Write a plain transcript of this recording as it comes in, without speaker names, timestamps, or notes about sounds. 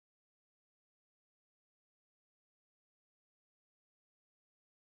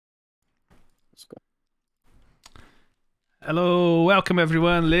Let's go. Hello, welcome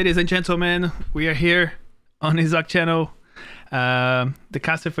everyone, ladies and gentlemen. We are here on Isaac channel. The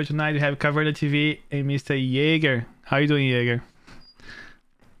caster for tonight we have Caverna TV and Mr. Jaeger. How you doing, Jaeger?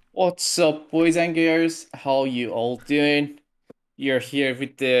 What's up, boys and girls? How you all doing? You're here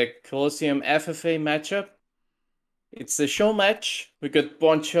with the Wolloseum FFA matchup. It's a show match. We got a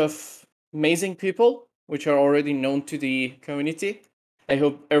bunch of amazing people, which are already known to the community. I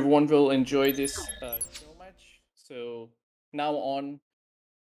hope everyone will enjoy this show match. So now on,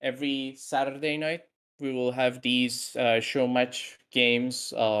 every Saturday night, we will have these show match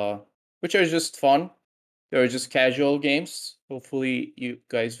games, which are just fun. They're just casual games. Hopefully, you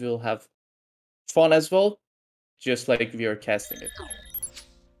guys will have fun as well, just like we are casting it.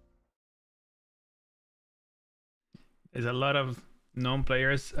 There's a lot of known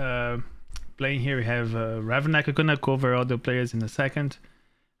players playing here. We have Ravenak. I'm gonna cover all the players in a second.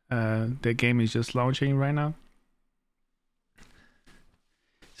 The game is just launching right now.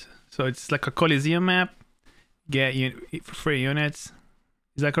 So it's like a Wolloseum map. Get free units.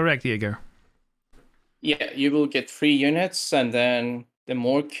 Is that correct, Jaeger? Yeah, you will get 3 units, and then the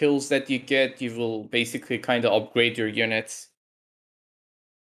more kills that you get, you will basically kind of upgrade your units.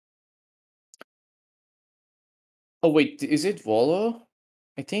 Oh wait, is it Wollo?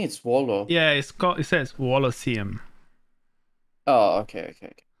 I think it's Wollo. Yeah, it's called. It says Wolloseum. Oh, okay.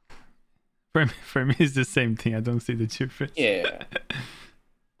 For me, it's the same thing. I don't see the difference. Yeah.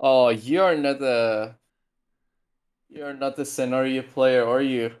 Oh, you're not a scenario player, are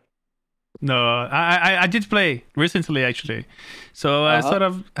you? No, I did play recently actually, so I sort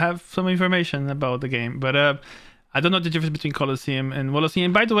of have some information about the game, but I don't know the difference between Wolloseum and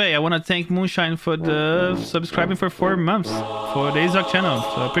Wolloseum. By the way, I want to thank Moonshine for the subscribing for 4 months for the Isaac channel,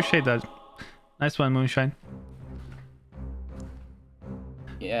 so I appreciate that. Nice one, Moonshine.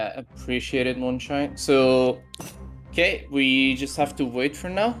 Yeah, appreciate it, Moonshine. So, okay, we just have to wait for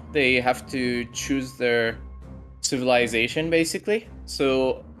now. They have to choose their civilization, basically.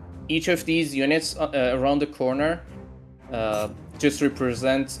 So each of these units around the corner just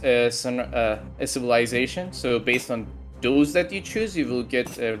represent a civilization. So based on those that you choose, you will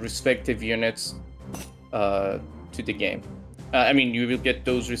get respective units to the game. I mean, you will get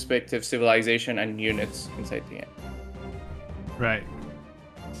those respective civilization and units inside the game. Right.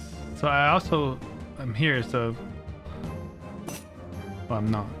 So I also am here, so... Well,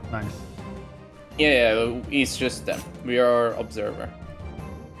 I'm not. Nice. Yeah, it's just them. We are observer.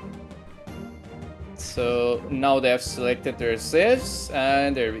 So now they have selected their civs,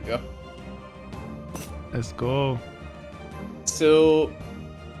 and there we go. Let's go. So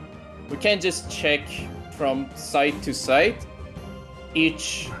we can just check from side to side.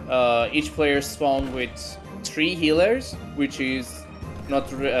 Each player spawn with 3 healers, which is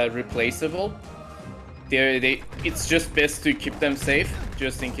not replaceable. It's just best to keep them safe,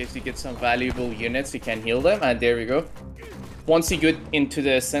 just in case you get some valuable units, you can heal them, and there we go. Once you get into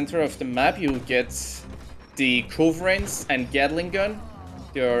the center of the map, you'll get the Coverings and Gatling gun.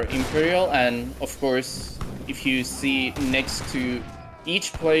 They're Imperial, and of course, if you see next to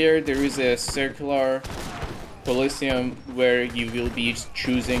each player, there is a circular Wolloseum where you will be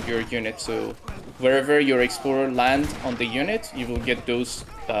choosing your unit. So wherever your explorer lands on the unit, you will get those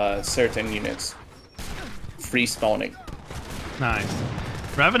certain units free spawning. Nice.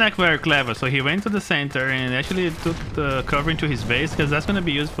 Ravenak very clever, so he went to the center and actually took the cover into his base, because that's going to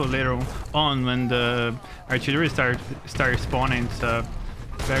be useful later on when the artillery start spawning. So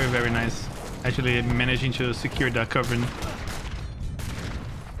very nice, actually managing to secure that covering.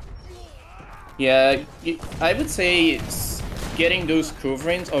 Yeah, I would say getting those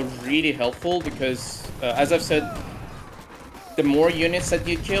coverings are really helpful, because as I've said, the more units that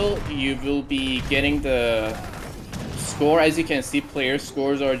you kill, you will be getting the score. As you can see, player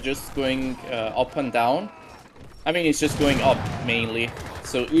scores are just going up and down. I mean, it's just going up mainly.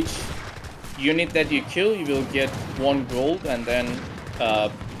 So each unit that you kill, you will get 1 gold, and then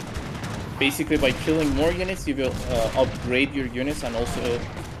basically by killing more units, you will upgrade your units, and also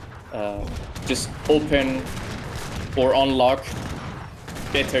just open or unlock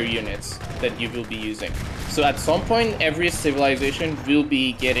better units that you will be using. So at some point, every civilization will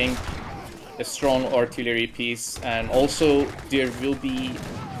be getting a strong artillery piece, and also there will be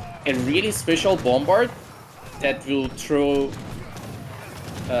a really special bombard that will throw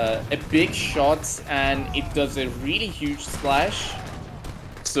a big shot, and it does a really huge splash.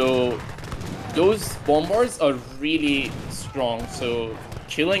 So those bombards are really strong, so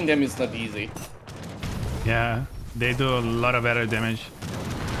killing them is not easy. Yeah, they do a lot of better damage.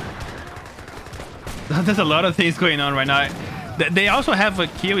 There's a lot of things going on right now. They also have a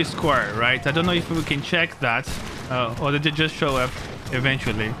kill score, right? I don't know if we can check that, or did it just show up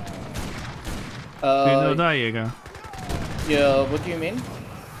eventually? Do you know that, Diego? Yeah, what do you mean?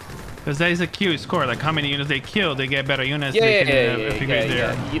 Because there is a kill score, like how many units they kill, they get better units. Yeah, they yeah, can yeah,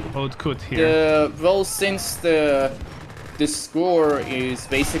 their yeah. output here. Well, since the score is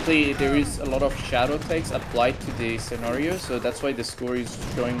basically there is a lot of shadow takes applied to the scenario, so that's why the score is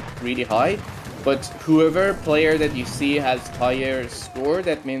showing really high. But whoever player that you see has higher score,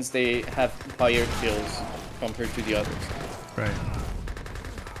 that means they have higher kills compared to the others. Right.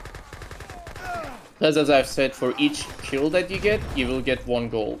 Because as I've said, for each kill that you get, you will get 1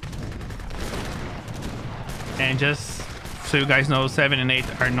 gold. And just so you guys know, 7 and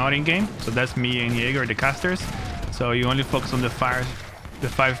 8 are not in game, so that's me and Jaeger, the casters. So you only focus on the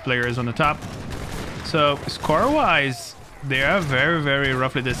 5 players on the top. So score-wise, they are very, very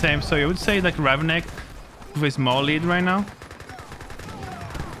roughly the same. So you would say like Ravenek with a small lead right now?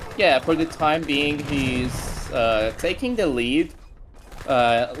 Yeah, for the time being, he's taking the lead.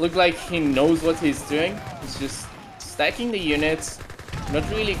 Look like he knows what he's doing. He's just stacking the units, not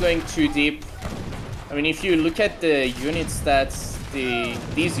really going too deep. I mean, if you look at the unit stats,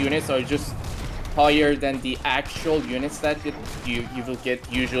 these units are just higher than the actual unit stat that you will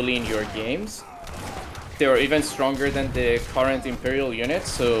get usually in your games. They are even stronger than the current Imperial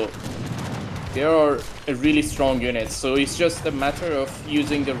units, so they are a really strong unit. So it's just a matter of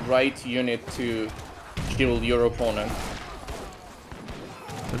using the right unit to kill your opponent.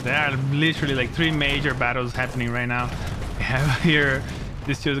 So there are literally like 3 major battles happening right now. We have here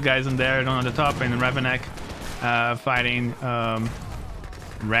these 2 guys on there, one on the top, and Ravenek fighting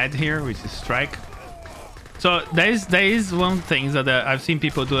Red here, which is Strike. So there is one thing that I've seen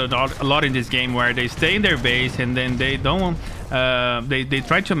people do a lot in this game, where they stay in their base and then they don't they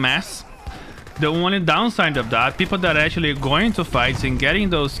try to mass. The only downside of that, people that are actually going to fights and getting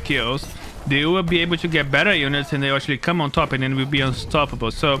those kills, they will be able to get better units and they actually come on top and then will be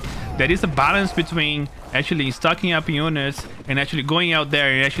unstoppable. So there is a balance between actually stocking up units and actually going out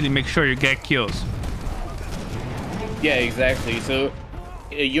there and actually make sure you get kills. Yeah, exactly. So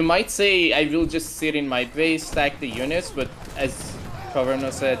you might say I will just sit in my base, stack the units, but as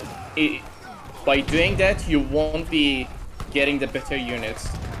Caverno said, by doing that you won't be getting the better units.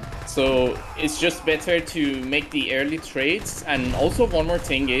 So it's just better to make the early trades. And also one more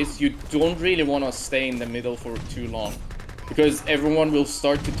thing is, you don't really want to stay in the middle for too long, because everyone will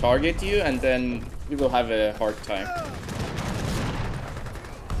start to target you and then you will have a hard time.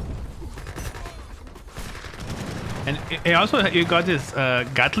 And also you got this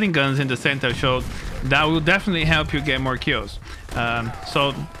Gatling guns in the center, so that will definitely help you get more kills.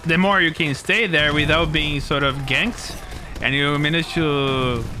 So the more you can stay there without being sort of ganked, and you manage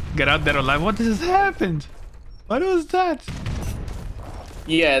to get out there alive. What just happened? What was that?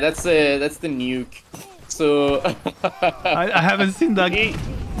 Yeah, that's the nuke. So I haven't seen that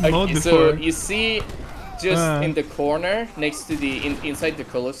mode before. So you see, just in the corner next to the inside the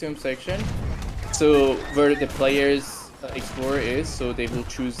Wolloseum section, so where the players explorer is, so they will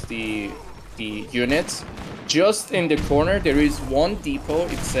choose the units. Just in the corner there is one depot.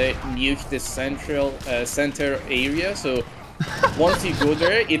 It's a nuke the central center area. So once you go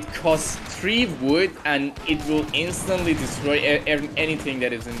there, it costs 3 wood and it will instantly destroy anything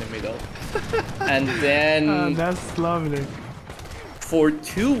that is in the middle. And then that's lovely. For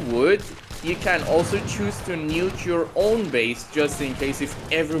 2 wood, you can also choose to nuke your own base, just in case if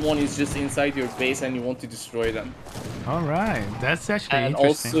everyone is just inside your base and you want to destroy them. All right, that's actually and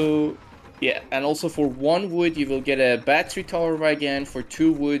interesting. Also, yeah, and also for 1 wood you will get a battery tower wagon. For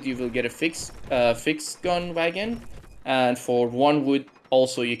 2 wood you will get a fixed gun wagon. And for 1 wood,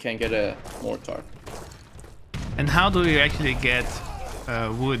 also you can get a mortar. And how do you actually get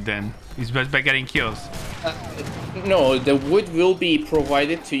wood then? Is just by getting kills? No, the wood will be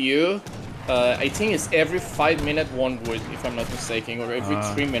provided to you. I think it's every 5 minutes 1 wood, if I'm not mistaken, or every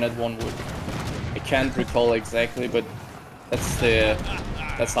 3 minutes 1 wood. I can't recall exactly, but that's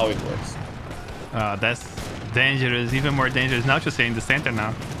how it works. That's dangerous, even more dangerous. Now to say in the center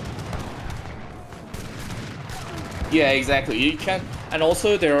now. Yeah, exactly. You can, and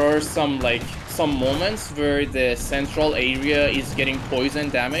also there are some moments where the central area is getting poison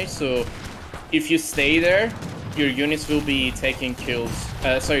damage. So if you stay there, your units will be taking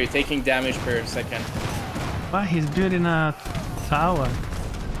taking damage per second. Wow, he's building a tower.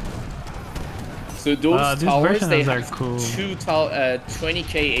 So those towers, they have cool.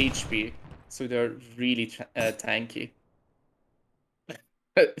 20k HP, so they're really tanky.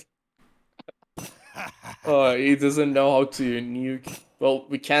 Oh, he doesn't know how to nuke. Well,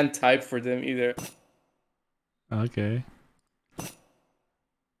 we can't type for them either. Okay.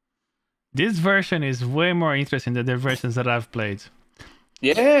 This version is way more interesting than the versions that I've played.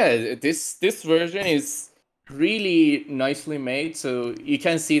 Yeah, this version is really nicely made. So you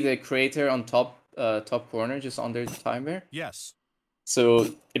can see the creator on top corner, just under the timer. Yes. So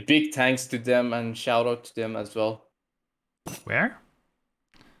a big thanks to them and shout out to them as well. Where?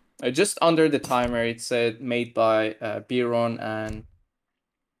 Just under the timer, it said made by Biron and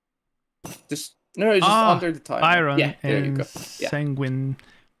just it's just under the timer. Byron Yeah, there you go. Yeah. Sanguine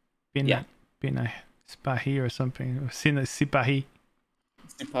Yeah. Pina Spahi or something. Sipahi.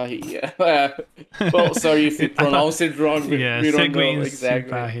 Sipahi, yeah. Well, sorry if you pronounce it wrong. We don't know Sanguine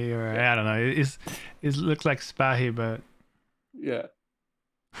exactly. Sipahi, or I don't know. It looks like Spahi, but Yeah.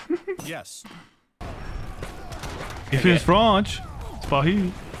 Yes. if it's French,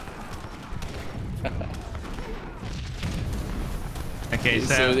 Spahi. Okay,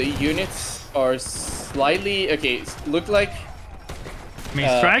 So the units are slightly look like. I mean,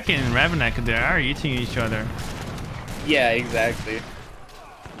 Strike and Ravenak, they are eating each other. Yeah, exactly.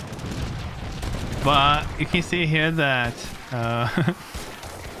 But you can see here that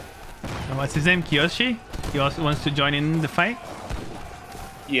what's his name, Kiyoshi? He also wants to join in the fight.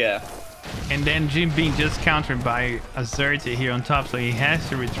 Yeah. And then Jim being just countered by Azerty here on top, so he has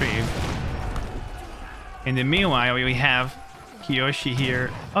to retrieve. In the meanwhile, we have Kiyoshi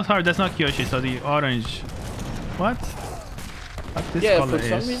here. Oh, sorry, that's not Kiyoshi, so the orange. What this color for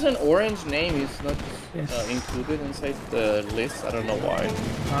some reason, orange name is not included inside the list. I don't know why.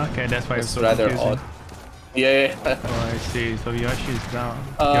 Okay, that's why It's it's so rather confusing. odd. Yeah. Oh, I see. So Yoshi is down.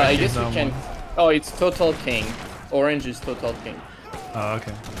 I Yoshi guess is we down can. one. Oh, it's Total King. Orange is Total King. Oh,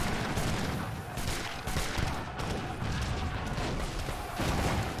 okay.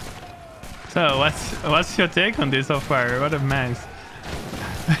 So what's your take on this so far? What a mess.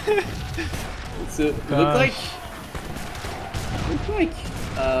 So look like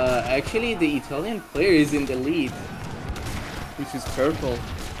actually the Italian player is in the lead, which is purple.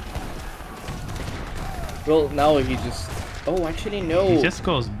 Well, now he just. Oh, actually no. He just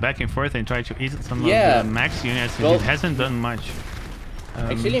goes back and forth and tries to eat some of Yeah. the max units, and Well, it hasn't done much.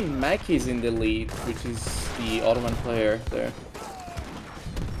 Actually, Mac is in the lead, which is the Ottoman player there.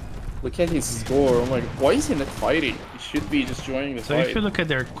 Look at his score. Oh my god, why is he not fighting? He should be just joining the So fight. if you look at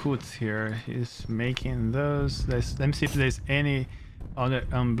their coups here, he's making those. Let me see if there's any other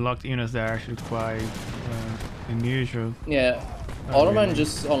unblocked units that are actually quite unusual. Yeah, Ottoman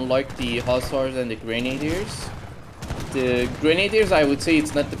just unlocked the Hussars and the Grenadiers. The Grenadiers, I would say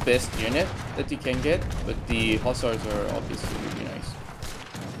it's not the best unit that you can get, but the Hussars are obviously really nice.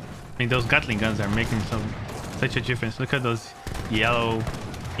 I mean, those Gatling guns are making such a difference. Look at those yellow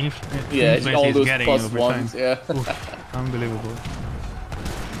influence all he's those getting plus over ones, time. yeah. Oof, unbelievable.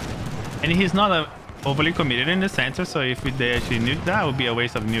 And he's not overly committed in the center, so if they actually nuke that, would be a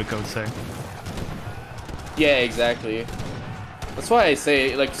waste of nuke, I would say. Yeah, exactly. That's why I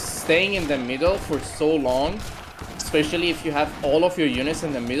say, like, staying in the middle for so long, especially if you have all of your units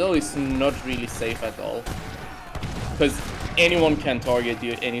in the middle, is not really safe at all. Because anyone can target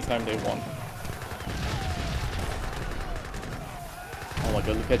you anytime they want. Oh my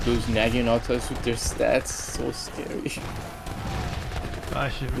god, look at those Naginautas with their stats, so scary.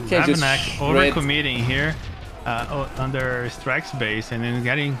 Gosh, can't just Ravenak shred. overcommitting here under Strike's base and then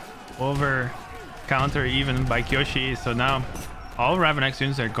getting over counter even by Kyoshi. So now all Ravenak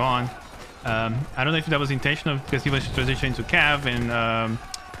units are gone. I don't know if that was intentional because he was transitioning to Cav and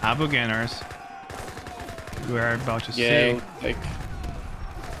Abu Gunners. We're about to see. Like,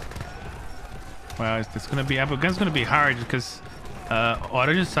 Well, it's gonna be Abu Gun's gonna be hard because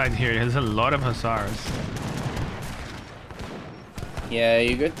Orange side here has a lot of Hussars. yeah,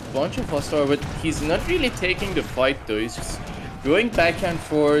 you get a bunch of Hussar, but he's not really taking the fight though. He's just going back and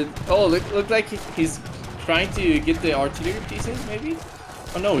forth. Oh, look like he's trying to get the artillery pieces, maybe?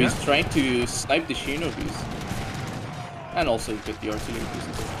 Oh no, he's trying to snipe the Shinobis. And also get the artillery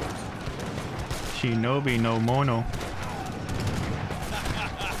pieces, of course. Shinobi no mono.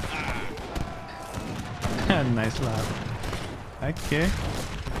 Nice laugh. Okay.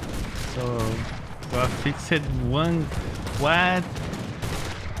 So, well, fixed one. What?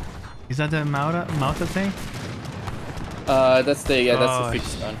 Is that the Malta thing? That's the that's Oh, the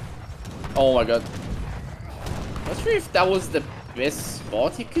fixed gun. Oh my god. Not sure if that was the best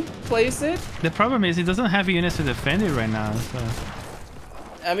spot he could place it. The problem is he doesn't have units to defend it right now. So.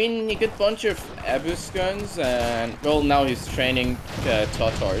 I mean, he got a bunch of Abus guns, and well, now he's training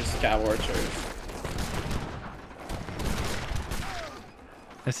Tatars, Cav archers.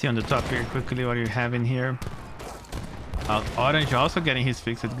 Let's see on the top here quickly what you have in here. Orange also getting his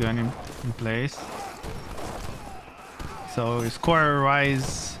fixed gun in place. So score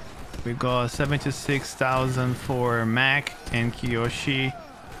rise We got 76,000 for Mac and Kiyoshi.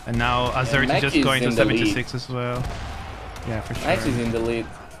 And now Azerty just going to 76 as well. Yeah, for sure. Max is in the lead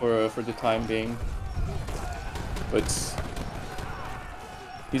for the time being. But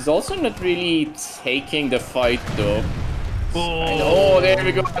he's also not really taking the fight though. Oh, there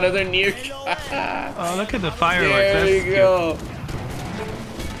we go, another nuke. Oh, look at the fireworks. There we go.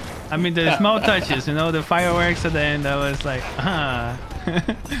 I mean, the small touches, you know, the fireworks at the end, that was like,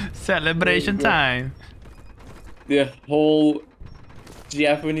 celebration time. The whole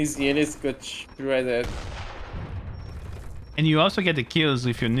Japanese units got shredded. And you also get the kills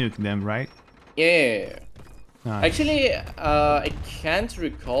if you nuke them, right? Yeah. Nice. Actually, I can't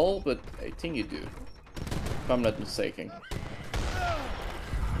recall, but I think you do. If I'm not mistaken.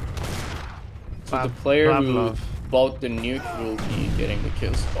 So the player who bought the nuke will be getting the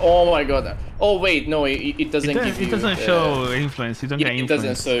kills. Oh my god. Oh wait, no, it doesn't give you... It doesn't show influence, you don't get influence. It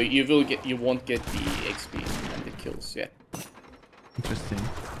doesn't, so you won't get the XP and the kills, yeah. Interesting.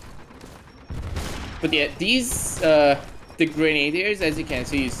 But yeah, these, the Grenadiers, as you can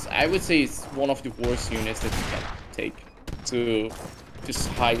see, I would say it's one of the worst units that you can take. To just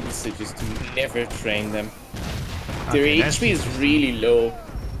hide messages, to never train them. Their HP is really low,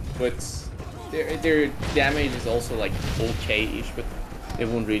 but their damage is also like okay-ish, but they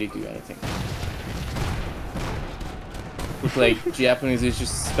won't really do anything. Look like Japanese is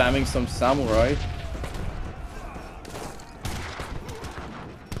just spamming some samurai.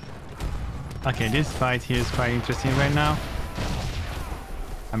 Okay, this fight here is quite interesting right now.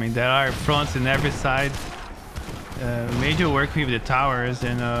 I mean, there are fronts in every side. Major work with the towers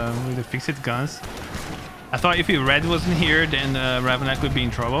and with the fixed guns. I thought if Red wasn't here, then Ravenak would be in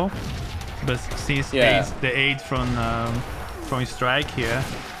trouble. But since the aid from Strike here,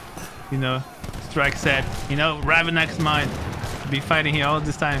 you know, Strike said, you know, Ravenak's mine. Be fighting here all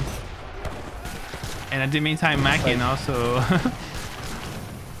this time. And at the meantime, Mackin also.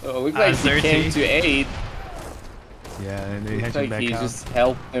 Oh, looks like he came to aid. Yeah, they had to back out. He just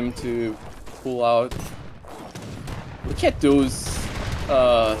helped them to pull out. Look at those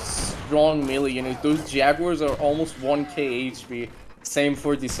strong melee units. Those Jaguars are almost 1k HP. Same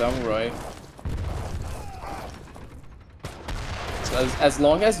for the Samurai. So as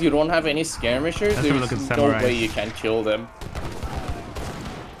long as you don't have any skirmishers, there's no way you can kill them.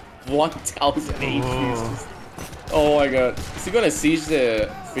 1,000 HP. Oh my god. Is he gonna siege the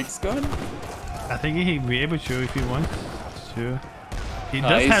fixed gun? I think he'd be able to if he wants to. He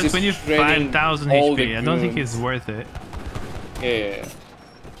does have 25,000 HP. I don't think it's worth it. Yeah.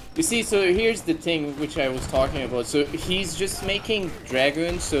 You see, so here's the thing which I was talking about. So he's just making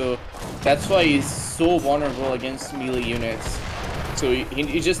dragons, so that's why he's so vulnerable against melee units. So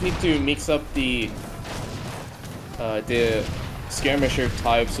you just need to mix up the skirmisher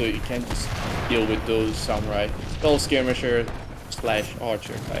type, so you can just deal with those samurai. Well, skirmisher /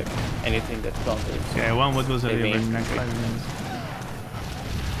 archer type, anything that counters. Yeah, one would was a next 5 minutes.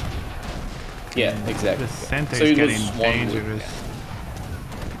 Yeah, exactly. The center is getting dangerous.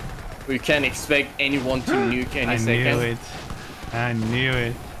 We can't expect anyone to nuke any second. I knew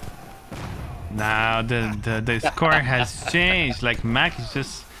it. Now the score has changed. Like Mac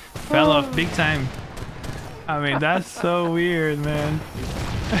just fell off big time. I mean, that's so weird, man.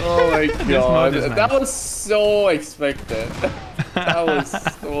 Oh my god, that was so expected. That was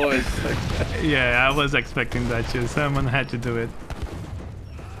so expected. Yeah, I was expecting that too. Someone had to do it.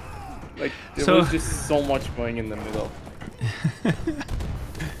 Like, there was just so much going in the middle.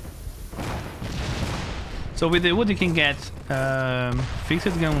 So with the wood you can get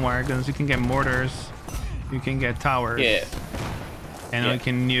fixed gun wagons, you can get mortars, you can get towers. Yeah. And you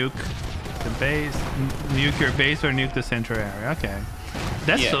can nuke the base, nuke your base or nuke the central area. Okay.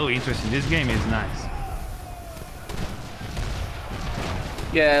 That's so interesting. This game is nice.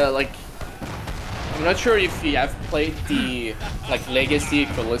 Yeah, like, I'm not sure if you have played the Legacy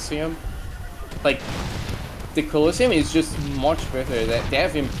Wolloseum. Like, the Wolloseum is just much better. They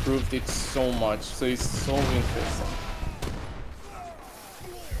have improved it so much, so it's so interesting.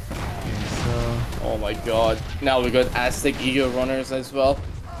 Oh my god. Now we got Aztec Eagle Runners as well.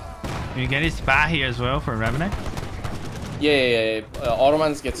 You get a spy here as well for Ravenak? Yeah.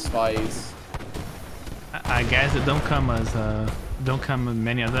 Ottomans get spies. I guess they don't come as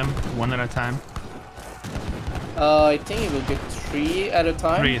many of them, one at a time. I think it will get 3 at a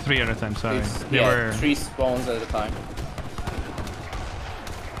time. Three at a time, sorry. There were 3 spawns at a time.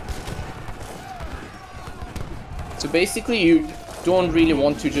 So basically you don't really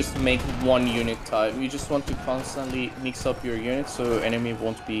want to just make one unit type. You just want to constantly mix up your units so enemy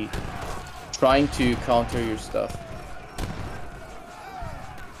won't be trying to counter your stuff.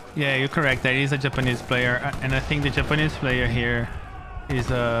 Yeah, you're correct. That is a Japanese player, and I think the Japanese player here is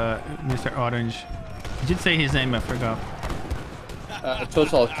Mr. Orange. Did you say his name? I forgot.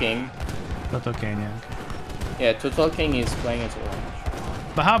 Total King. Total King, yeah. Yeah, Total King is playing as Orange.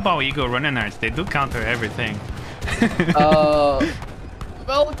 But how about Eagle Running-Arts? They do counter everything.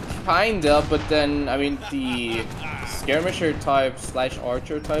 Well, kinda, but then, I mean, the skirmisher types /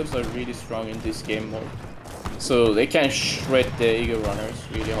 archer types are really strong in this game mode. So they can shred the Eagle Runners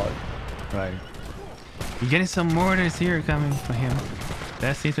really hard. Right. You're getting some mortars here coming from him.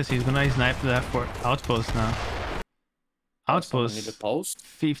 That's interesting. He's gonna snipe that for outpost now. Outpost,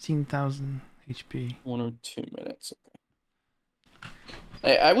 15,000 HP. 1 or 2 minutes.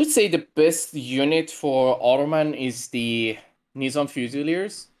 Okay. I would say the best unit for Ottoman is the Nizam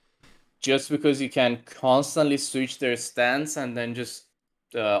Fusiliers, just because you can constantly switch their stance and then just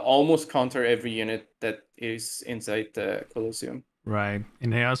almost counter every unit that is inside the Colosseum. Right,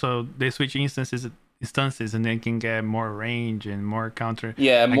 and they switch instances and they can get more range and more counter.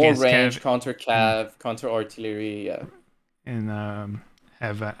 Yeah, more range, counter cav, counter artillery. Yeah, and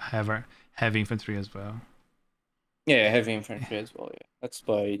have heavy infantry as well. Yeah, heavy infantry as well. Yeah, that's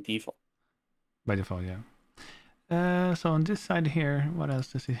by default. By default, yeah. So on this side here, what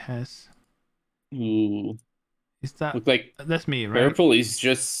else does it has? Ooh. Is that look like that's me, right? Purple is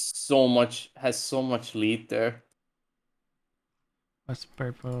just has so much lead there. What's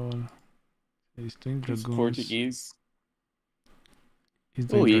purple? He's doing dragoons. He's Portuguese.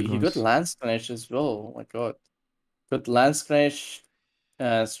 Oh, he got Landsknecht as well. Oh my god. Got Landsknecht,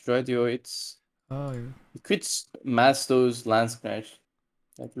 Stradioids. Oh, yeah. You could mass those Landsknecht.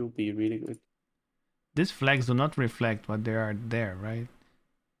 That will be really good. These flags do not reflect what they are there, right?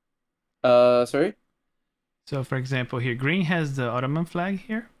 Sorry? So, for example, here, green has the Ottoman flag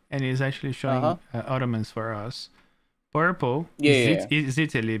here, and it's actually showing Ottomans for us. Purple is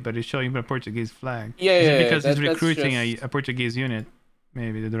Italy, but it's showing a Portuguese flag. Yeah, is it because it's recruiting a Portuguese unit?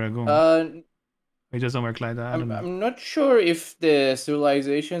 Maybe the Dragoon. It doesn't work like that. I'm not sure if the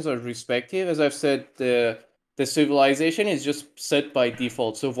civilizations are respective. As I've said, the civilization is just set by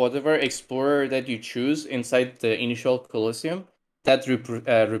default. So whatever explorer that you choose inside the initial Colosseum, that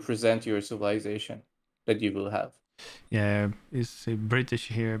represent your civilization that you will have. Yeah, it's British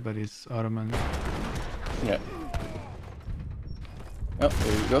here, but it's Ottoman. Yeah. Oh,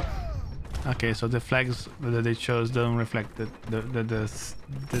 there you go. Okay, so the flags that they chose don't reflect the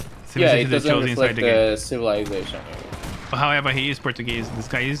civilization they chose inside the game. Civilization. But however, he is Portuguese. This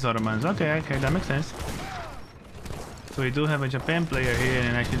guy is Ottomans. Okay, that makes sense. So we do have a Japan player here,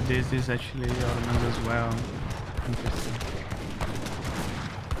 and actually this is actually Ottomans as well. Interesting.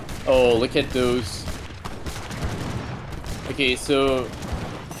 Oh, look at those. Okay, so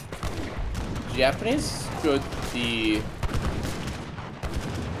Japanese got the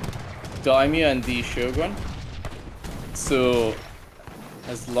Daimyo and the Shogun. So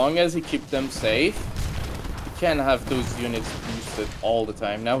as long as he keep them safe, he can have those units boosted all the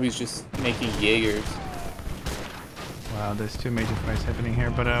time. Now he's just making Jaegers. Wow, there's two major fights happening here,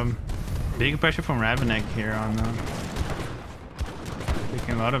 but big pressure from Ravenek here on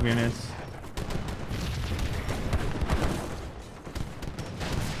taking a lot of units.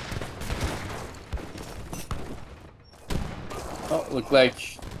 Oh, look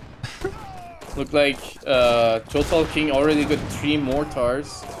like Total King already got 3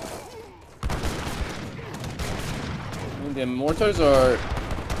 mortars. And the mortars are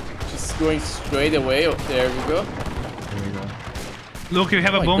just going straight away. Oh, there we go. There we go. Look, you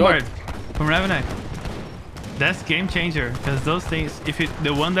have a bombard from Ravenek. That's game changer, because those things,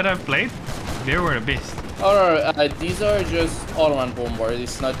 the one that I've played, they were a beast. Oh, no, these are just Ottoman bombard.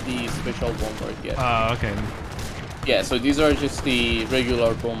 It's not the special bombard yet. Oh, okay. Yeah, so these are just the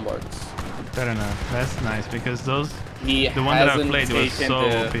regular bombards. Fair enough. That's nice, because the one that I played was so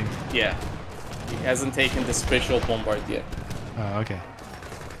OP. Yeah, he hasn't taken the special bombard yet. Oh, okay.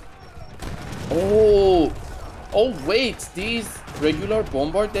 Oh wait, these regular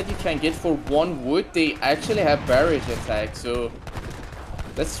bombard that you can get for 1 wood, they actually have barrage attack, so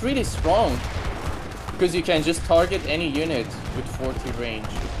that's really strong. Because you can just target any unit with 40 range.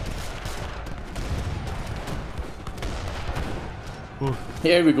 Oof.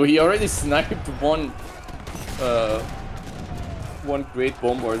 Here we go, he already sniped one great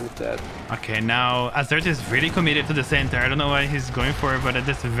bombard with that. Okay, now Azert is really committed to the center. I don't know why he's going for it, but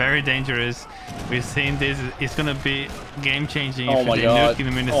that's very dangerous. We've seen this. It's gonna be game changing if they nuke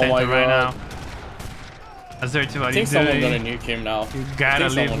him in the center right now. Azert, what are you doing? I think someone's gonna nuke him now. You gotta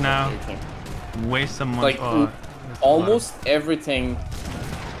leave now. Waste some money. Like, almost everything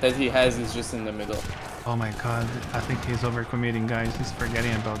that he has is just in the middle. Oh my god, I think he's overcommitting, guys. He's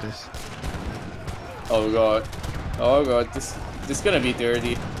forgetting about this. Oh god. Oh god, this is gonna be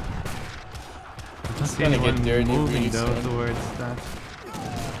dirty. I don't see gonna anyone get dirty moving really though soon. towards that.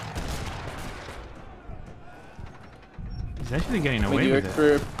 He's actually getting away with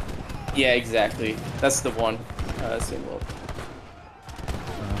it. Yeah, exactly. That's the one. Symbol.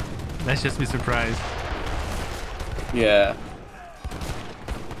 Let's just be surprised. Yeah.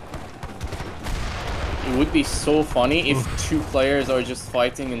 It would be so funny if two players are just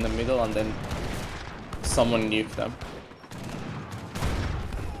fighting in the middle and then someone nuke them.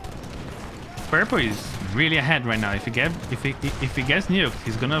 Purple is really ahead right now. If he gets nuked,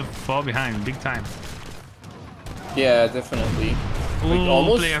 he's gonna fall behind big time. Yeah, definitely.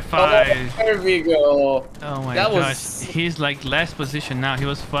 Ooh, player 5. Oh, there we go. Oh my That gosh, he's like last position now. He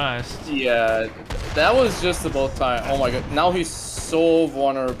was fast. Yeah, that was just about time. Oh my god, now he's so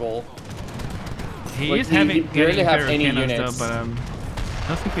vulnerable. He like, is he getting barely have very any cannons units. though, but I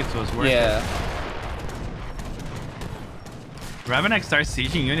don't think it was worth it. Yeah. Ravenak starts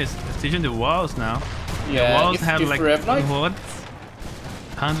sieging units, sieging the walls now. Yeah, The walls if have like Revnak, what?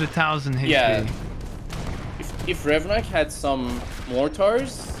 100,000 HP. Yeah. If Revnak had some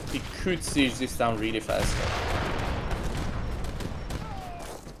mortars, he could siege this down really fast.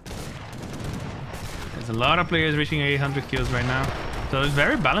 There's a lot of players reaching 800 kills right now. So it's a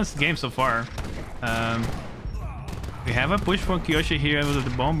very balanced game so far. We have a push from Kyoshi here with the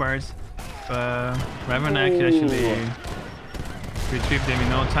bombards. Ravenak actually retrieved them in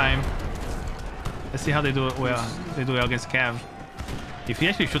no time. Let's see how they do it well. They do well against Cav. If he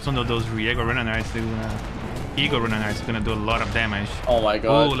actually shoots on those Riego Renanites, Ego Renanites is gonna do a lot of damage. Oh my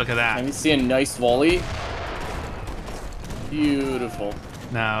god. Oh, look at that. Can you see a nice volley? Beautiful.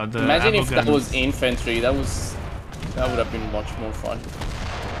 Now the Imagine if Abu that was guns- infantry. That would have been much more fun.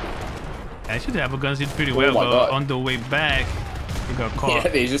 Actually, the Abu guns did pretty Oh well, my but God. on the way back, he got caught.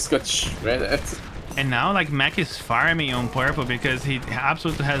 Yeah, they just got shredded. And now, like, Mac is farming on purple because he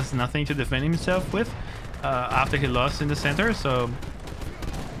absolutely has nothing to defend himself with after he lost in the center. So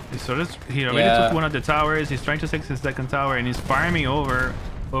he already took one of the towers. He's trying to take his second tower, and he's farming over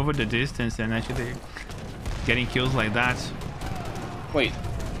the distance and actually getting kills like that. Wait,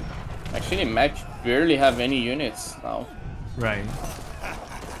 actually, Mac barely have any units now. Right.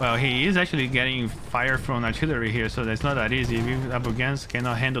 Well, he is actually getting fire from artillery here, so that's not that easy. If you up against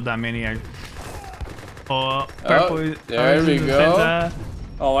cannot handle that many. Purple. There we is in the go. center.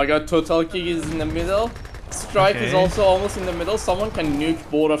 Oh my god, Total King is in the middle. Strike is Okay. also almost in the middle. Someone can nuke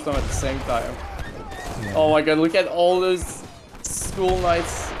both of them at the same time. Yeah. Oh my god, look at all those school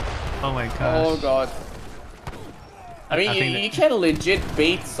knights. Oh my gosh. Oh god. I mean, think you can legit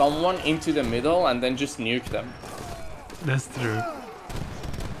bait someone into the middle and then just nuke them. That's true.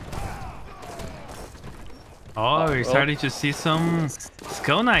 Oh, we're starting to see some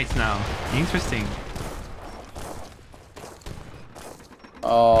Skull Knights now. Interesting.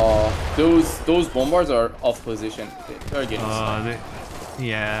 Oh, those bombards are off position. They're getting sniped.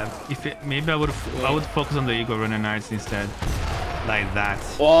 Yeah. Maybe I would focus on the Eagle Runner Knights instead, like that.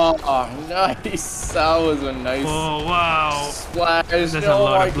 Wow, nice. That was a nice Oh wow. splash. That's a Oh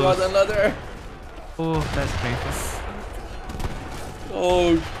lot my of god, boost. another. Oh, that's painful.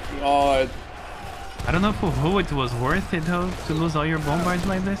 Oh god. I don't know who it was worth it though to lose all your bombards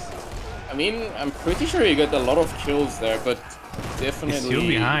like this. I mean, I'm pretty sure he got a lot of kills there, but definitely He's still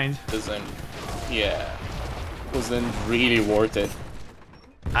behind. wasn't really worth it.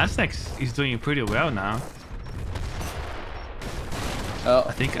 Aztecs is doing pretty well now.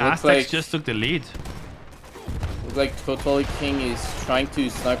 I think looks Aztecs like, just took the lead. looks like Total King is trying to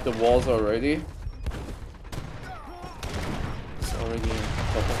snipe the walls already. It's already on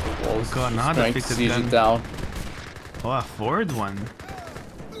top of the walls. God, He's now that trying to fixed siege gun. it down. Oh, a forward one.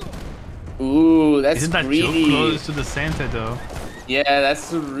 Ooh, that's Isn't that greedy. too close to the center though? Yeah,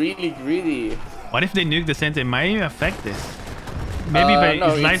 that's really greedy. What if they nuke the center? It might affect this. Maybe no,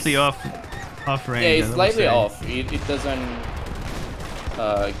 it's slightly off range. Yeah, I it's would slightly say. off. It doesn't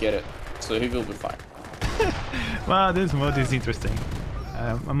get it, so he will be fine. Well, this mode is interesting.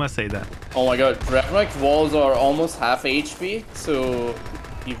 I must say that. Oh my god, Ravnak's walls are almost half HP, so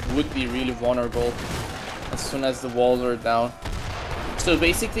he would be really vulnerable as soon as the walls are down. So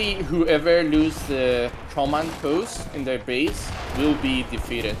basically, whoever lose the command post in their base will be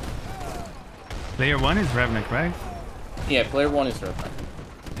defeated. Player 1 is Ravnak, right? Yeah, player 1 is Ravnak.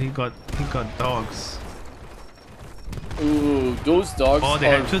 He got dogs. Ooh, those dogs Oh, they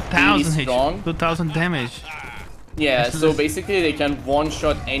are have 2,000 really strong. 2,000 damage. Yeah, That's so just- basically they can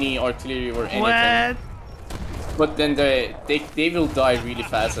one-shot any artillery or anything. What? but then they will die really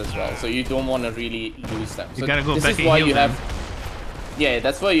fast as well. So you don't want to really lose them. So You gotta go this back is and why heal you them. have. Yeah,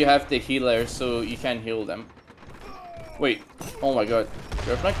 that's why you have the healer, so you can heal them. Wait, oh my god,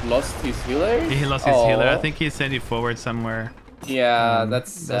 Revenant lost his healer? He lost his healer. I think he sent it forward somewhere. Yeah,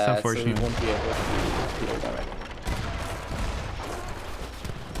 that's sad, that's unfortunate. So he won't be able to heal them.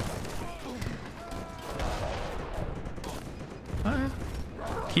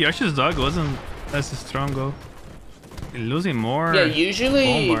 Kiyoshi's dog wasn't as strong though. Losing more. Yeah,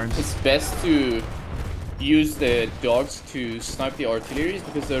 usually bombards. it's best to use the dogs to snipe the artilleries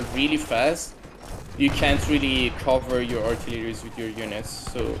because they're really fast. You can't really cover your artilleries with your units,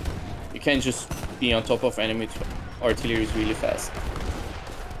 so you can't just be on top of enemy artilleries really fast.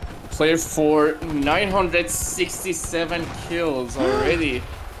 Player 4, 967 kills already.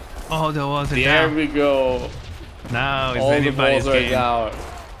 Oh, there was a There down. we go. Now it's All the anybody's balls are game. down.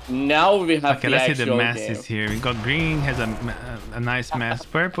 Now we have Okay, the let's see actual the game. masses here. We got green has a nice mass.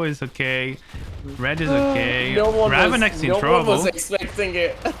 Purple is okay. Red is okay. No one Ravenek's in no trouble. one was expecting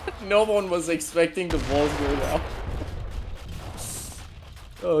it. No one was expecting the balls go down.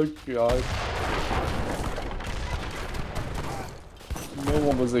 Oh god. No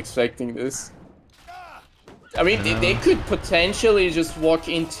one was expecting this. I mean, they could potentially just walk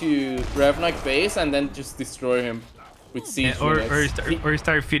into Ravnak base and then just destroy him with siege units. Or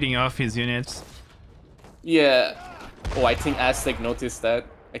start feeding off his units. Yeah. Oh, I think Aztec noticed that.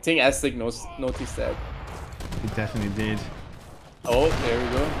 I think Aztec noticed that. He definitely did. Oh, there we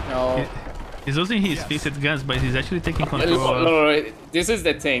go. Now... He's losing his fixed guns, but he's actually taking control of... No, this is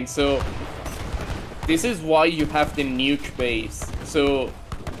the thing. So, this is why you have the nuke base. So,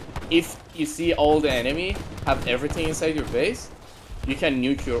 if you see all the enemy have everything inside your base, you can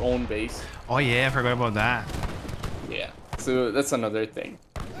nuke your own base. Oh yeah, I forgot about that. Yeah. So, that's another thing.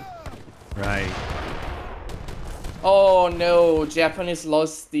 Right. Oh no, Japanese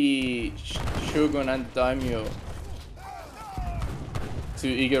lost the Shogun and Daimyo to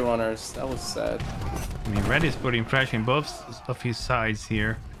Eagle Runners. That was sad. I mean, Red is putting pressure in both of his sides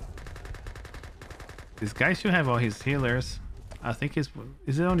here. This guy should have all his healers. I think is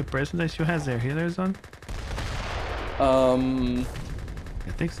the only person that still has their healers on? I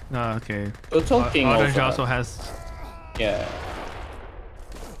think so. No, okay. Total King also has. Yeah.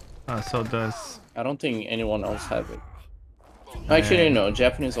 So does. I don't think anyone else have it. Actually, no.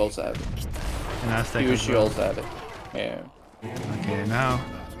 Japanese also have it. And Aztec Kyushu also have it. Yeah. Okay, now.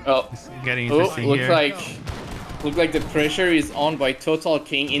 Oh. It's getting interesting here. Look like the pressure is on by Total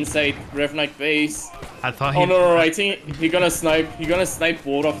King inside Ravnak base. I thought he... Oh no, I think he's gonna snipe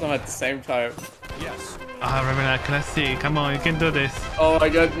both of them at the same time. Yes. Ah, Ravnak, let's see. Come on, you can do this. Oh my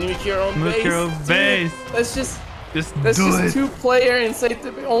god, nuke your own base. Nuke your own base. That's just do it. 2 players inside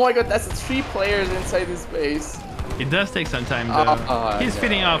the base. Oh my god, that's 3 players inside this base. It does take some time though. He's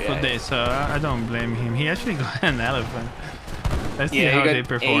feeding off of this, so I don't blame him. He actually got an elephant. Let's see how they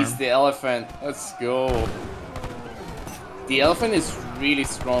perform. Ace the elephant. Let's go. The elephant is really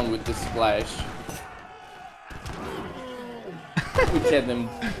strong with the splash. Look at them.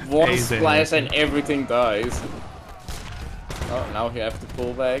 One splash and everything dies. Oh, now we have to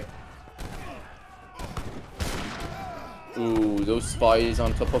pull back. Ooh, those spies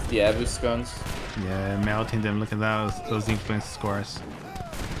on top of the Avus guns. Yeah, melting them. Look at those influence scores.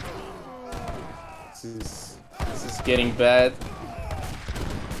 This is getting bad.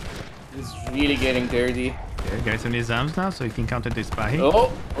 This is really getting dirty. Okay, guys, some Nizams now, so you can counter this spy.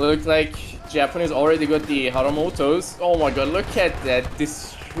 Oh, looks like Japanese already got the Haramotos. Oh my god, look at that.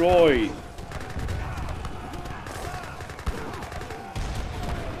 Destroyed.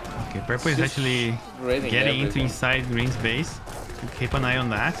 Okay, Purple is actually getting into inside Green's base. So keep an eye on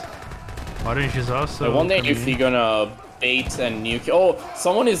that. Orange is also... I wonder if he's gonna bait and nuke. Oh,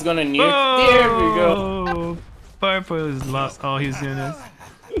 someone is gonna nuke. Oh! There we go. Purple has lost all his units.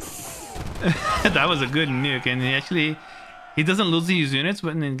 That was a good nuke, and he doesn't lose his units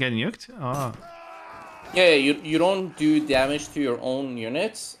when they get nuked. Oh. Yeah, you don't do damage to your own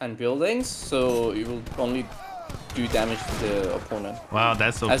units and buildings, so you will only do damage to the opponent. Wow,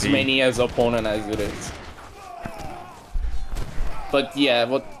 that's so as many as opponent as it is. But yeah,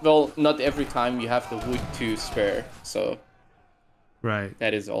 well, not every time you have the wood to spare, so right.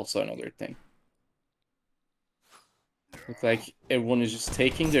 That is also another thing. Looks like everyone is just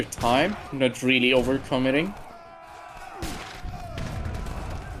taking their time, not really overcommitting.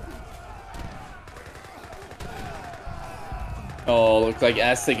 Oh, looks like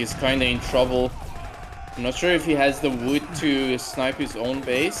Aztec is kinda in trouble. I'm not sure if he has the wood to snipe his own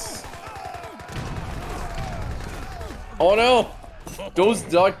base. Oh no! Those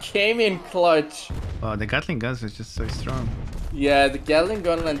dogs came in clutch. Oh, the Gatling guns is just so strong. Yeah, the Gatling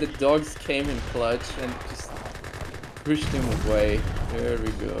gun and the dogs came in clutch and just pushed him away. There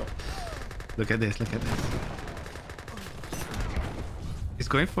we go. Look at this, look at this. He's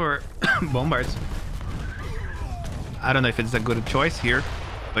going for bombards. I don't know if it's a good choice here,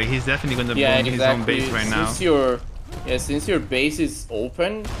 but he's definitely going to bomb his own base right now. Since your base is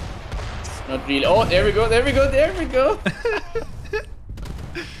open, it's not really... Oh, there we go, there we go, there we go!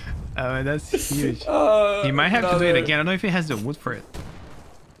 Oh, that's huge. He might have to do it again. I don't know if he has the wood for it.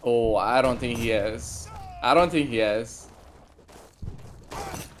 Oh, I don't think he has. I don't think he has.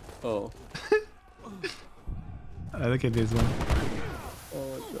 Oh. Look at this one. Oh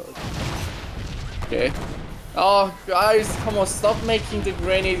my god. Okay. Oh, guys, come on, stop making the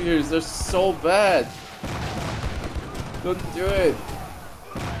grenadiers. They're so bad. Don't do it.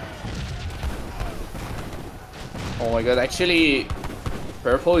 Oh my god, actually,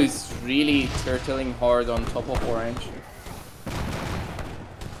 purple is really turtling hard on top of orange.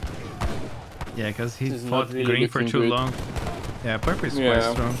 Yeah, because he fought really green for too long. Yeah, purple is quite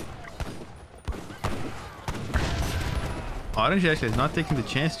strong. Orange actually is not taking the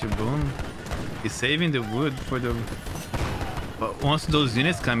chance to boom. He's saving the wood for the... But once those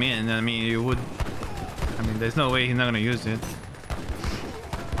units come in, I mean, you would... I mean, there's no way he's not going to use it.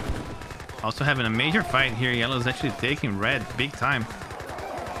 Also having a major fight here. Yellow is actually taking red big time.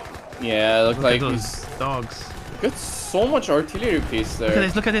 Yeah, look like those dogs. Got so much artillery piece there. Look at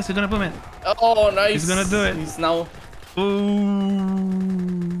this, look at this. He's going to boom it. Oh, nice. He's going to do it. He's now...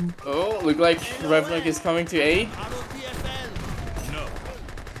 Ooh. Oh, look like Ravnik is coming to aid. No.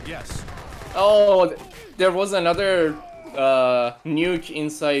 Yes. Oh, there was another nuke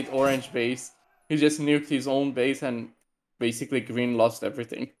inside orange base. He just nuked his own base and basically green lost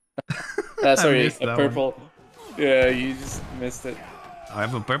everything. Sorry, purple. One. Yeah, you just missed it.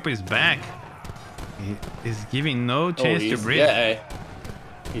 However, purple is back. He is giving no chance to breathe. Yeah,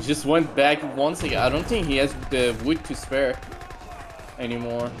 he just went back once again. I don't think he has the wood to spare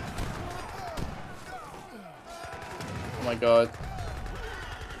anymore. Oh my god.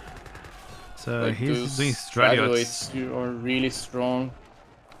 So like he's doing Stradiots. You are really strong.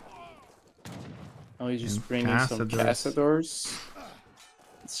 Oh, he's just bringing some Cazadors.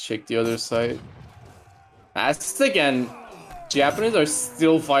 Let's check the other side. Aztec and Japanese are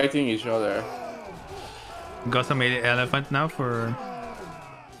still fighting each other. Got some elephant now for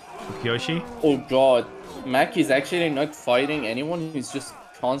Kyoshi. Oh god, Mac is actually not fighting anyone. He's just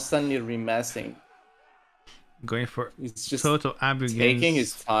constantly remassing. Going for it's just total abu taking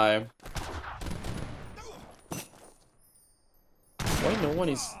his time. Why no one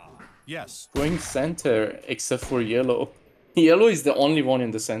is going center except for yellow? Yellow is the only one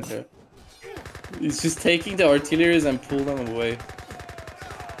in the center. He's just taking the artilleries and pull them away.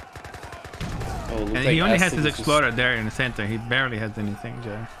 Oh, and he only has his explorer there in the center. He barely has anything,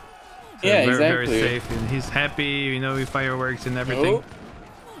 Joe. So yeah, very, exactly. Very safe. And he's happy, you know, with fireworks and everything.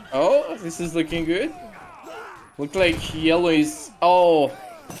 Oh, this is looking good. Look like yellow is... Oh,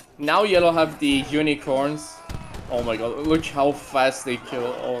 now yellow have the unicorns. Oh my god, look how fast they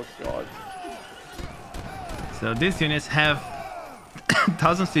kill. Oh god. So these units have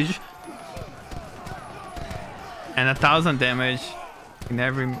 1000 siege and 1000 damage in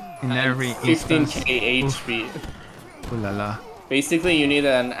every instance. 15k HP. Ooh la la. Basically, you need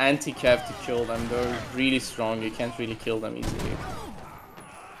an anti-cav to kill them. They're really strong. You can't really kill them easily.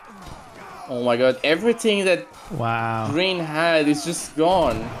 Oh my god, everything that green had is just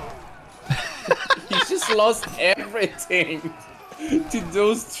gone. He just lost everything to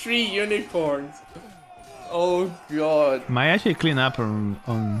those 3 unicorns. Oh god. Might actually clean up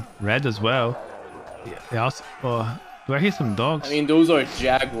on red as well. Yeah, also, do I hear some dogs? I mean, those are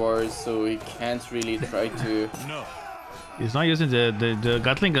jaguars, so he can't really try to... No. He's not using the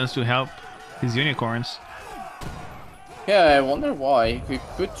Gatling guns to help his unicorns. Yeah, I wonder why. He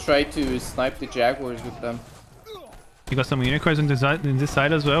could try to snipe the jaguars with them. You got some unicorns on this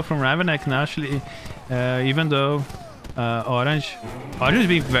side as well from Ravenak, and actually, even though Orange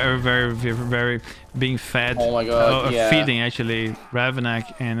being very being fed. Oh my god! Yeah. Feeding actually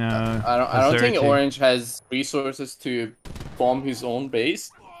Ravenak and I don't think Orange has resources to bomb his own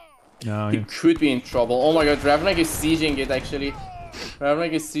base. No, he could be in trouble. Oh my god! Ravenak is sieging it actually.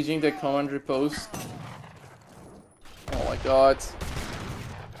 Ravenak is sieging the commandery post. Oh my god!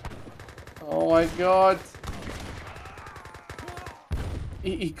 Oh my god!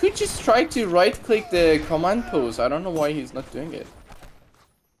 He could just try to right-click the command post. I don't know why he's not doing it.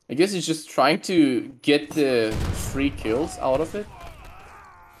 I guess he's just trying to get the free kills out of it.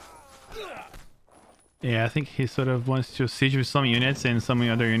 Yeah, I think he sort of wants to siege with some units, and some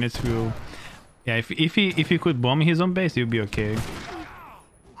other units will Yeah, if he could bomb his own base, he'd be okay.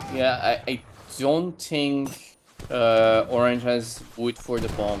 Yeah, I don't think Orange has wood for the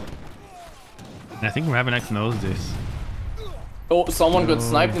bomb. And I think Ravenak knows this. Oh, someone got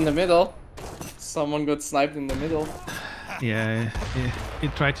sniped in the middle. Someone got sniped in the middle. Yeah, he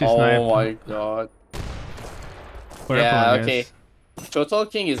tried to snipe. Oh my god. Purple, Yeah, I okay. guess. Total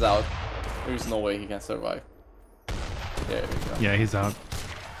King is out. There's no way he can survive. There we go. Yeah, he's out.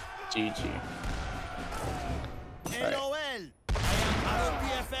 GG. LOL. I am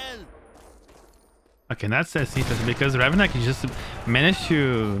RPFL. Okay, that says Cetus because Ravenak just managed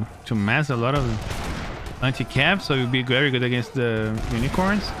to mass a lot of anti-cap, so he'll be very good against the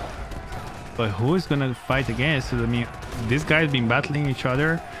unicorns. But who is gonna fight against? I mean, these guys been battling each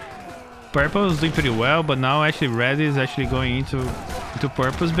other. Purple is doing pretty well, but now actually Red is actually going into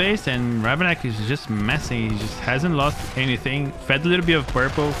Purple's base, and Ravenak is just messing. He just hasn't lost anything. Fed a little bit of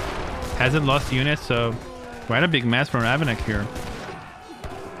Purple, hasn't lost units, so quite a big mess from Ravenak here.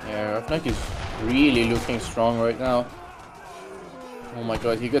 Yeah, Ravenak is really looking strong right now. Oh my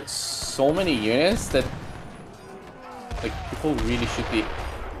god, he got so many units that like people really should be.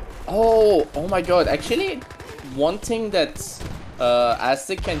 Oh my god, actually one thing that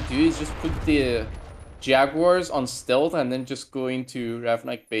Aztec can do is just put the Jaguars on stealth and then just go into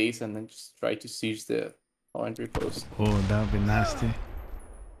Ravenak base and then just try to siege the entry post. Oh, that would be nasty.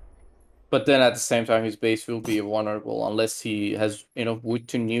 But then at the same time his base will be vulnerable unless he has enough wood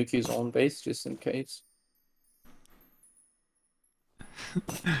to nuke his own base just in case.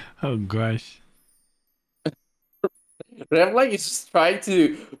 Oh gosh. Ravenak is just trying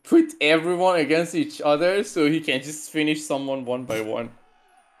to put everyone against each other so he can just finish someone one by one.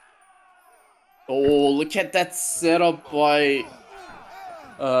 Oh, look at that setup by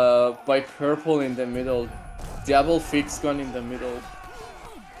Purple in the middle. Double fixed gun in the middle.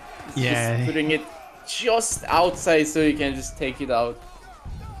 He's just putting it just outside so he can just take it out.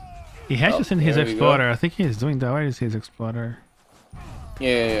 He has to send his exploder. I think he's doing that. Where is his exploder?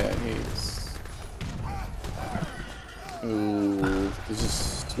 Yeah, he's. Ooh, this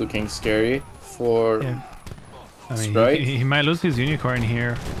is looking scary for. Yeah. I mean, Sprite. he might lose his unicorn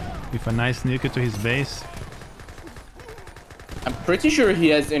here with a nice nuke to his base. I'm pretty sure he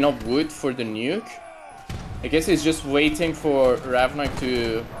has enough wood for the nuke. I guess he's just waiting for Ravenak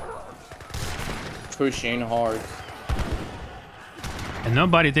to push in hard. And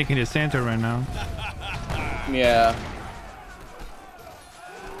nobody taking the center right now. Yeah.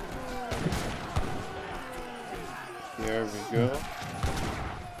 Here we go.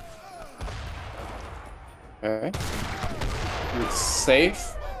 Okay. It's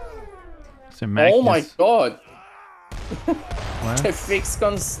safe. It's a Magnus. Oh my god! What? The fixed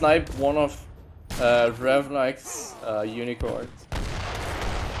gun sniped one of Ravenak's unicorns.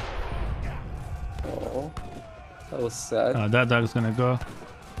 Oh, that was sad. Oh, that dog's gonna go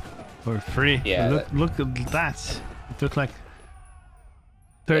for free. Yeah. Look at that. It took like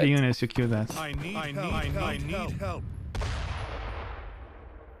 30 units to kill that. I need help.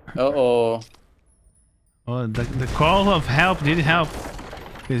 Uh-oh. Oh, the call of help did help.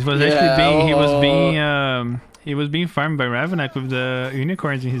 It was actually he was being farmed by Ravenak with the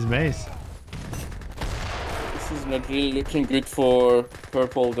unicorns in his base. This is not really looking good for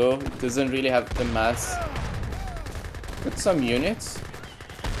Purple though. It doesn't really have the mass. Put some units.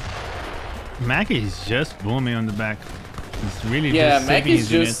 Mackie is just booming on the back. He's really Yeah, just Mac saving is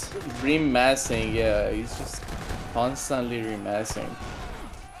his just units. remassing. Yeah, he's just constantly remassing.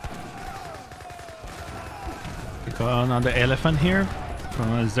 We got another elephant here from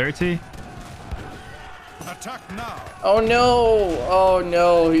Zerti. Attack now. Oh no! Oh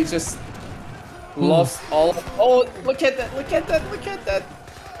no! He just lost all. Oh, look at that! Look at that! Look at that!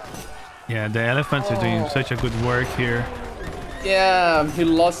 Yeah, the elephants are doing such a good work here. Yeah, he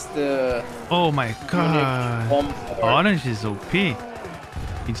lost the. Oh my god! bomb. Orange is OP. He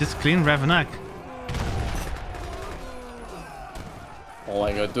just cleaned Ravenak. Oh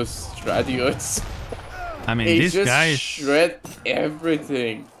my god, those Stradiots. I mean, He this just guy is shred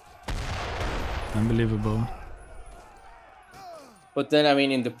everything. unbelievable. But then, I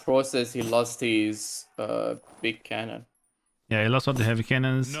mean, in the process, he lost his big cannon. Yeah, he lost all the heavy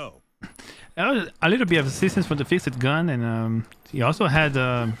cannons. No. A little bit of assistance for the fixed gun, and he also had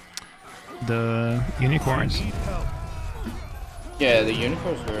the unicorns. Need help. Yeah, the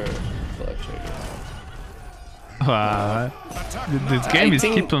unicorns were clutch, I guess. Wow, Attack this now. game I is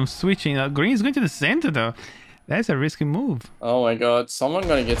think- kept on switching. Green is going to the center though. That's a risky move. Oh my god, someone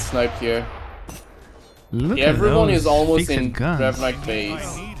gonna get sniped here. Look Everyone at those is almost fixed in guns. Ravenak I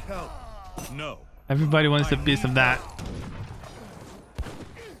base. need help. No. Everybody wants a piece of that.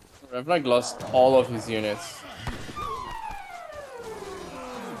 Ravnak lost all of his units.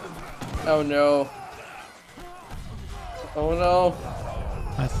 Oh no. Oh no.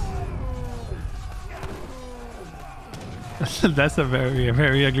 That's a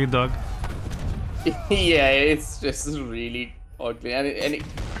very ugly dog. Yeah, it's just really ugly, and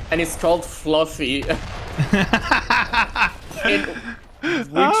it's called Fluffy. In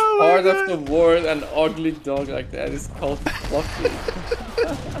which part of the world an ugly dog like that is called Fluffy?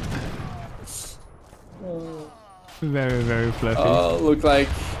 Very fluffy. Oh, look like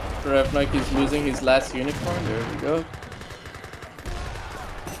Ravnak is losing his last unicorn. There we go.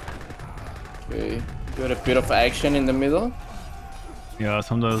 Okay, got a bit of action in the middle. Yeah,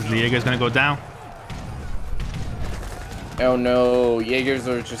 some of those Jaegers gonna go down. Oh no, Jaegers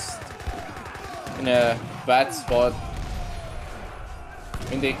are just in a bad spot. I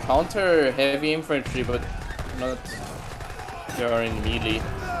mean, they counter heavy infantry, but not. They are in melee.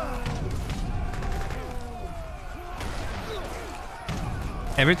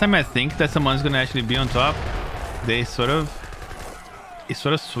 Every time I think that someone's gonna actually be on top, they it sort of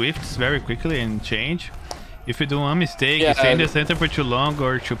swifts very quickly and change. If you do one mistake, you stay in the center for too long,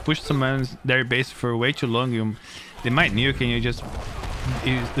 or to push someone's their base for way too long, they might nuke and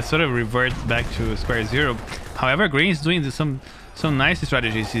they sort of revert back to square zero. However, Green is doing some nice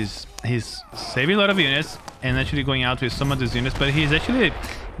strategies. He's saving a lot of units and actually going out with some of those units, but he's actually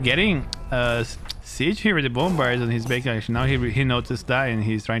getting siege here with the bombards on his base. Now he noticed that and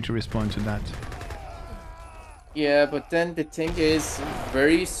he's trying to respond to that. Yeah, but then the thing is,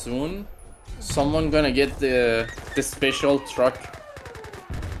 very soon someone gonna get the special truck,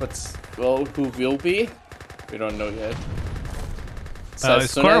 but well, who will be? We don't know yet. So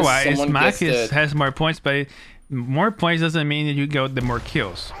score-wise, Mac has more points, but more points doesn't mean that you get the more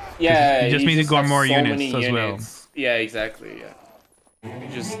kills. Yeah, it just means you got more so units as well. Yeah, exactly. Yeah,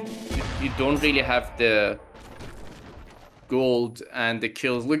 you don't really have the gold and the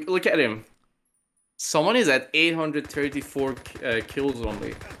kills. Look at him. Someone is at 834 kills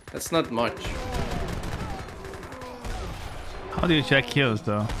only. That's not much. How do you check kills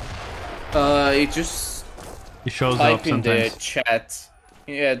though? It shows up in sometimes. The chat.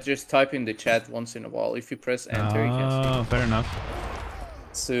 Yeah, just type in the chat once in a while. If you press enter, you can see. Oh, fair enough.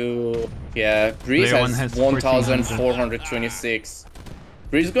 So yeah, Breeze has 1,426.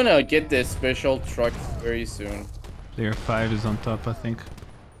 Breeze gonna get the special truck very soon. Player 5 is on top, I think.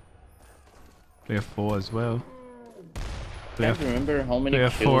 Player 4 as well. I can't remember how many player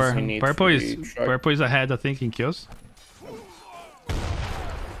kills 4. he needs. Purple is ahead, I think, in kills.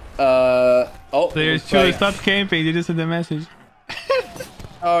 Oh. Player 2, stop camping. Did you see the message?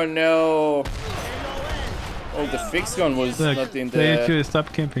 Oh no. Oh, the fixed gun was not in the. Player 2,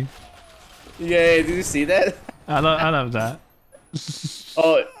 stop camping. Yeah, did you see that? I love that.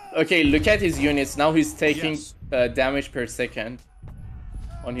 Oh, okay. Look at his units. Now he's taking damage per second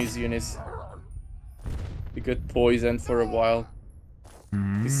on his units. He got poisoned for a while.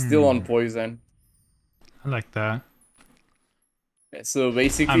 He's still on poison. I like that. Yeah, so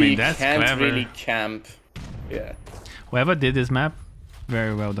basically, I mean, you that's can't clever. really camp. Yeah. Whoever did this map,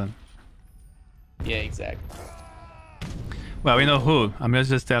 very well done. Yeah, exactly. Well, we know who. I'm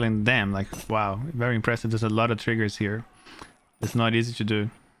just telling them, like, wow, very impressive. There's a lot of triggers here. It's not easy to do.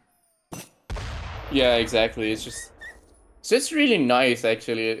 Yeah, exactly. It's just... So it's really nice,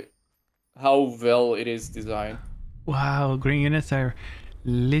 actually, how well it is designed. Wow, green units are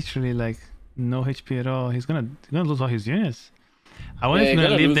literally like no HP at all. He's gonna lose all his units. I wonder if he's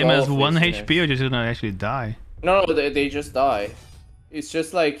gonna leave them as 1 HP or just gonna actually die. No, they just die. It's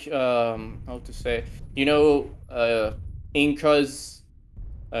just like, how to say, you know, Inca's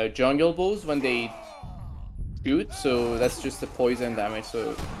jungle bulls when they shoot, so that's just the poison damage,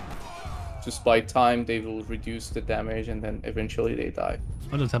 so just by time they will reduce the damage and then eventually they die.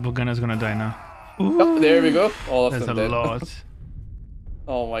 Oh, the Tapu Gunner is gonna die now. Oh, there we go. All of That's them a dead. lot.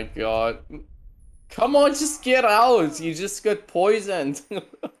 Oh my god. Come on, just get out. You just got poisoned.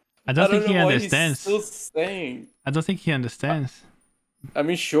 I don't think he know why understands. He's still staying. I don't think he understands. I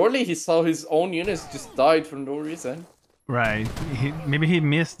mean, surely he saw his own units just died for no reason. Right. Maybe he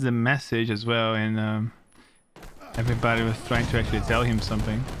missed the message as well, and everybody was trying to actually tell him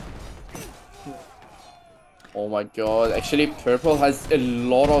something. Oh my god. Actually, Purple has a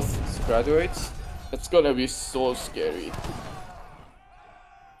lot of graduates. It's gonna be so scary.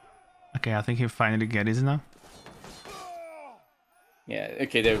 Okay, I think he finally gets it now. Yeah,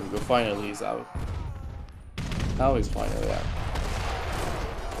 okay, there we go. Finally he's out. Now he's finally out.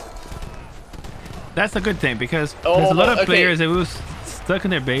 That's a good thing because there's a lot of players that will stuck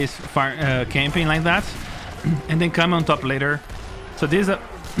in their base camping like that and then come on top later. So this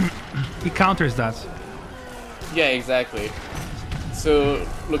He counters that. Yeah, exactly. So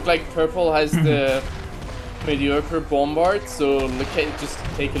look like purple has the mediocre bombard. So just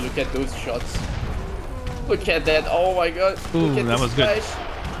take a look at those shots. Look at that! Oh my god! Ooh, Look at that the was good. splash.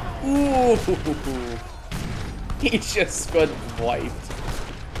 Ooh! He just got wiped.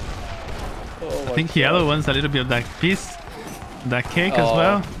 Oh I think yellow wants a little bit of that piece, that cake as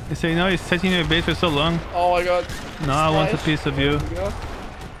well. You say, no, he's setting your bait for so long. Oh my god! No, I want a piece of you.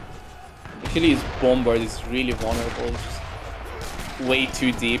 Actually, his bombard is really vulnerable. It's just way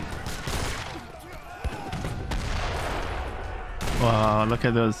too deep. Wow, look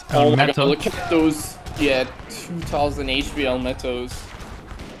at those. Oh my god! Look at those. Yeah, 2000 HP Elmetos.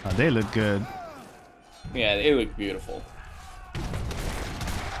 Oh, they look good. Yeah, they look beautiful.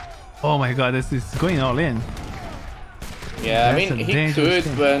 Oh my god, this is going all in. Yeah, That's I mean, he could,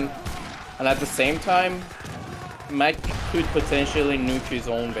 but... And at the same time, Mac could potentially nuke his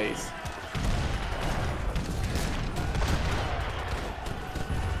own base.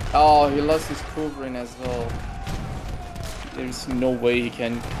 Oh, he lost his covering as well. There's no way he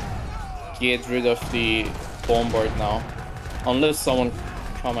can get rid of the bombard now. Unless someone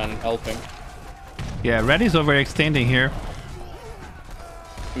come and help him. Yeah, red is overextending here.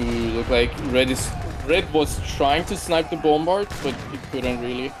 Ooh, look like red was trying to snipe the bombard, but he couldn't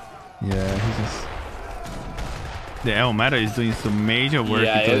really. Yeah, he just... The Elmata is doing some major work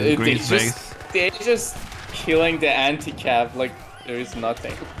Yeah, into Green's base. They're just killing the anti-cap like there is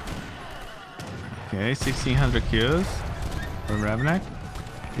nothing. Okay, 1600 kills for Ravnak.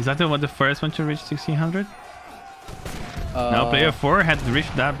 Is that the first one to reach 1600? No, player 4 had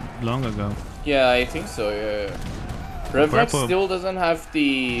reached that long ago. Yeah, I think so. Yeah. Ravnak still doesn't have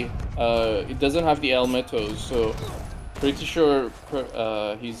the it doesn't have the Elmetos, so pretty sure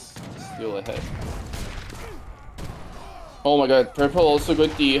he's still ahead. Oh my god, purple also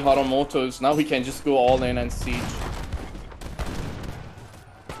got the Haramotos. Now we can just go all in and siege.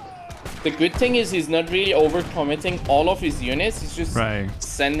 The good thing is he's not really overcommitting all of his units. He's just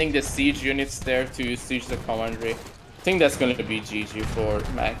sending the siege units there to siege the commandery. I think that's going to be GG for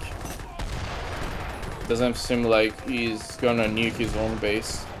Mac. Doesn't seem like he's gonna nuke his own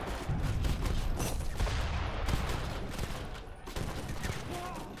base.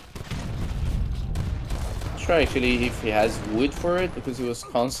 Try actually if he has wood for it, because he was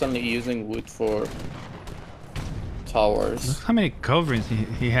constantly using wood for towers. Look how many coverings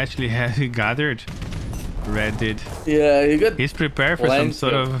he actually has gathered. Red did. Yeah, he's prepared for some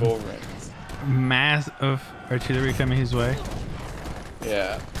sort of mass of artillery coming his way.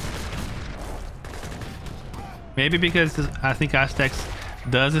 Yeah. Maybe because I think Aztecs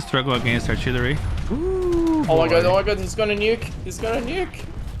does struggle against artillery. Ooh, oh my god, he's gonna nuke. He's gonna nuke.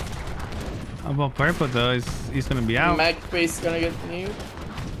 How about purple though? He's gonna be out. Mac base is gonna get nuked.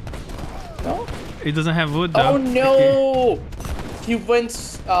 No? He doesn't have wood though. Oh no! He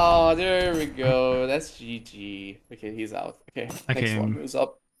went. Oh, there we go. That's GG. Okay, he's out. Okay, next one moves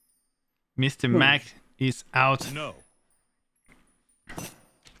up. Mr. Mac is out. No.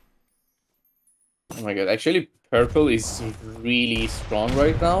 Oh my god, actually purple is really strong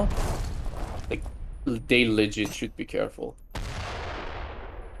right now. Like, they legit should be careful.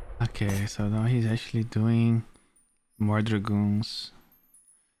 Okay, so now he's actually doing more dragoons.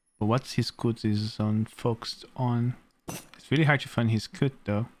 But what's his Kut is on focused on? It's really hard to find his Kut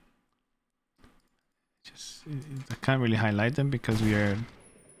though. I can't really highlight them because we are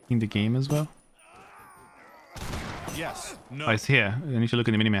in the game as well. Yes. No. Oh, it's here. I need to look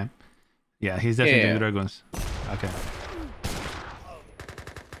at the minimap. Yeah, he's definitely doing dragoons. Okay.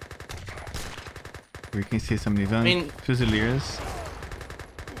 We can see some Fusiliers.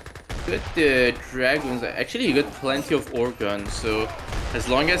 Got the dragons. Actually, he got plenty of organs, so as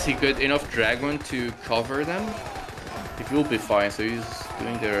long as he got enough dragon to cover them, it will be fine. So he's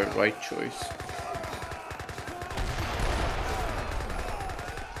doing the right choice.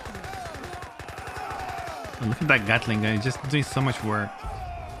 Oh, look at that Gatling guy, just doing so much work.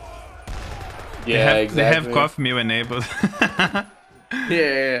 Yeah, exactly. They have coffee meal enabled.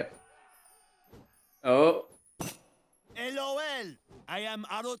 Yeah. Oh. LOL. I am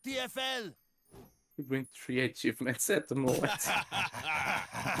ROTFL. You bring 3 achievements at the moment.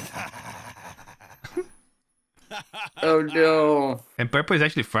 Oh no. And purple is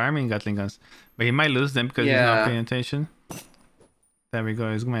actually farming Gatling guns, but he might lose them because he's not paying attention. There we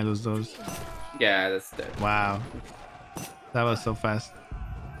go, he's gonna lose those. Yeah, that's dead. Wow. That was so fast.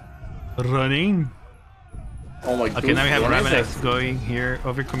 Running. Oh my god. Okay, now we have Ravenex going here,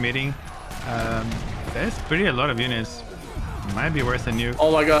 overcommitting. That's pretty a lot of units. Might be worse than you.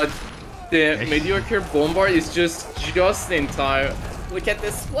 Oh my god. The mediocre bombard is just in time Look at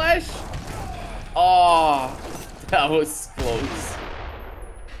this splash. Oh, that was close.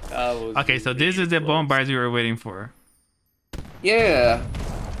 That was Okay, so this is the bombards you were waiting for. Yeah.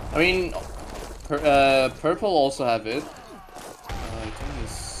 I mean, purple also have it. I think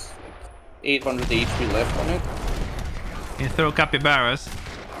it's 800 HP left on it. You throw capybaras.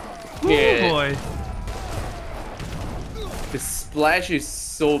 Yeah. Oh boy. The splash is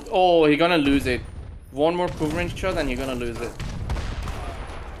so... Oh, you're gonna lose it. One more covering shot and you're gonna lose it.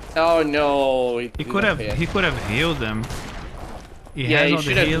 Oh no. He could have healed them. He Yeah, has he all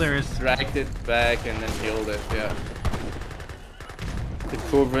should the have healers. just dragged it back and then healed it, yeah. The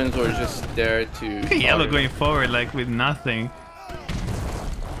coverings were just there to... Yellow going forward like with nothing.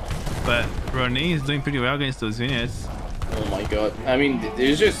 But Ronin is doing pretty well against those units. Oh my god. I mean,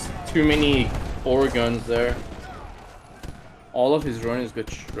 there's just too many ore guns there. All of his runners got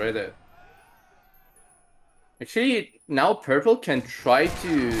shredded. Actually, now purple can try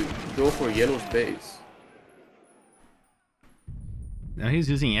to go for yellow's base. Now he's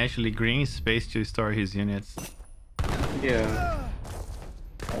using actually green space to store his units. Yeah.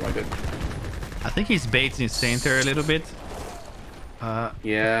 Oh my god. I think he's baits in center a little bit.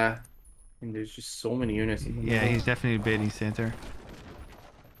 Yeah. And there's just so many units. Yeah, he's definitely baiting center.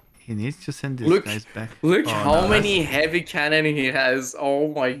 He needs to send these guys back. Look Oh, how no, many heavy cannon he has. Oh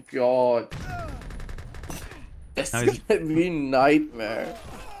my god. That's gonna be nightmare.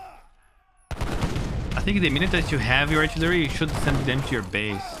 I think the minute that you have your artillery, you should send them to your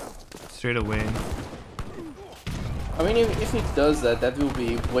base straight away. I mean, if he does that, that will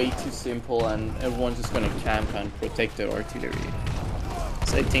be way too simple and everyone's just gonna camp and protect their artillery.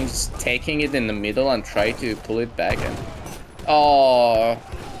 So I think just taking it in the middle and try to pull it back and... Oh,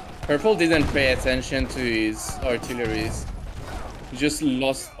 purple didn't pay attention to his artilleries. He just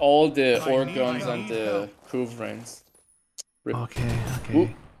lost all the ore guns and the cruverins. Okay. Ooh,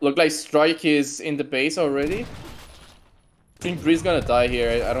 look like Strike is in the base already. I think Bree's gonna die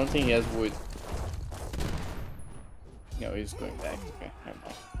here. I don't think he has wood. No, he's going back. Okay, never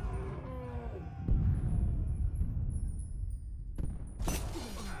mind.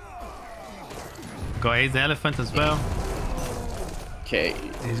 Go ahead, the elephant as well. Okay.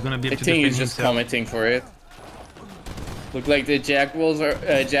 He's gonna be able I to think defend he's just himself. commenting for it. Look like the Jaguars are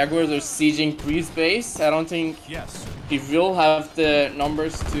sieging Bree's base. I don't think he will have the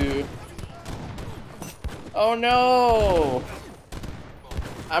numbers to... Oh no!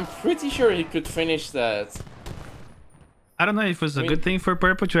 I'm pretty sure he could finish that. I don't know if it was a good thing for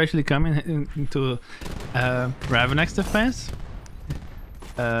purple to actually come into Ravenak's defense.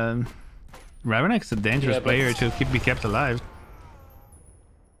 Ravenak's a dangerous player to be kept alive.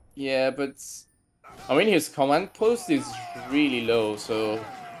 Yeah, but I mean his command post is really low, so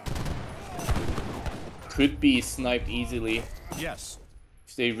could be sniped easily. Yes.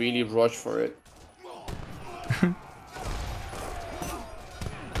 If they really rush for it.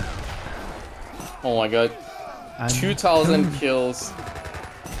 Oh my god. 2,000 kills.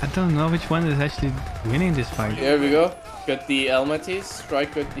 I don't know which one is actually winning this fight. Here we go. Got the Elmatis.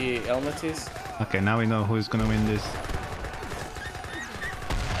 Strike got the Elmatis. Okay, now we know who's gonna win this.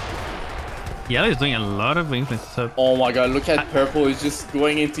 Yellow is doing a lot of influence. So Oh my god, look at purple. He's just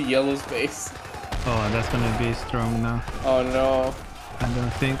going into yellow's base. oh, that's gonna be strong now. Oh no. I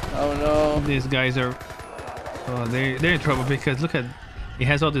don't think Oh no. these guys are... Oh, they're in trouble because look at... He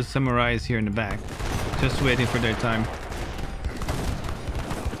has all these samurais here in the back. Just waiting for their time.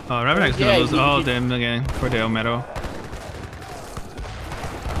 Oh, Ravenak's gonna lose all of them again for the Elmeto.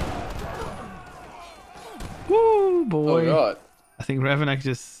 Woo, boy. Oh god. I think Ravenak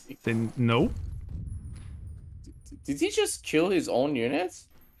just said no. Did he just kill his own units?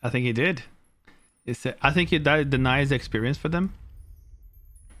 I think he did. I think that denies the experience for them.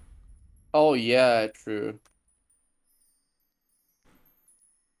 Oh yeah, true.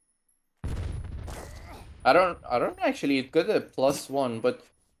 I don't actually. It got a +1, but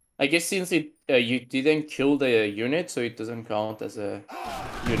I guess since it you didn't kill the unit, so it doesn't count as a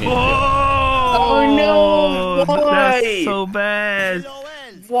unit. Oh no! Why? That's so bad.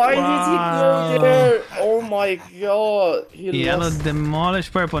 Why did he go there? Oh my god! Yellow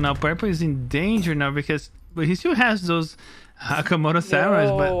demolished purple. Now purple is in danger now because he still has those Hakamoto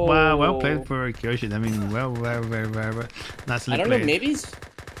samurais. But wow, well played for Kyoshi. I mean, well, very nicely I don't played. know.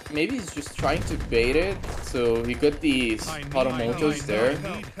 Maybe he's just trying to bait it. So he got these Haramotos there.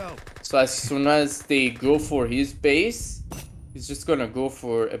 So as soon as they go for his base, he's just gonna go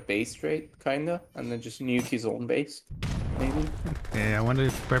for a base trade, kinda, and then just nuke his own base, maybe. Yeah, I wonder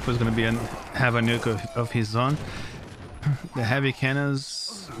if purple is gonna have a nuke of his own. The heavy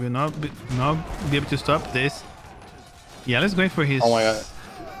cannons will not be able to stop this. Yeah, let's go for his. Oh my god.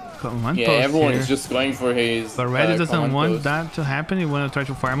 Command Yeah, post everyone here. is just going for his. But Red doesn't command want post. that to happen. He want to try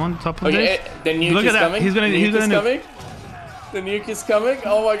to farm on top of Okay, this. the nuke Look is at that. coming. He's gonna coming. The nuke is coming.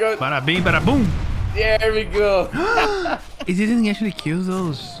 Oh my god. Bada bing, bada boom. There we go. He didn't actually kill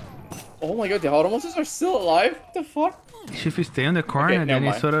those. Oh my god, the automatons are still alive? What the fuck? If you stay on the corner, Okay, then never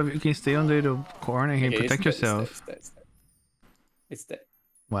you sort of you can stay on the little corner here and Okay, protect it's dead, yourself. It's dead.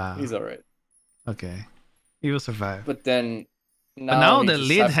 Wow. He's alright. Okay. He will survive. But then But now he the just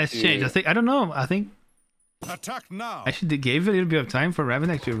lead has has to- changed. I don't know. I think Attack now. actually they gave a little bit of time for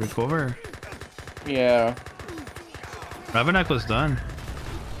Ravenak to recover. Yeah. Ravenak was done.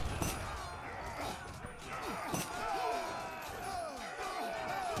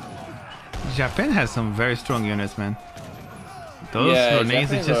 Japan has some very strong units, man. Those Yeah, grenades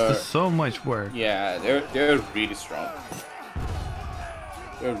Japanese is just are- so much work. Yeah, they're really strong.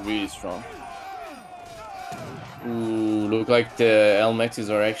 They're really strong. Ooh, look like the LMXs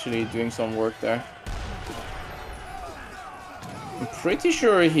are actually doing some work there. I'm pretty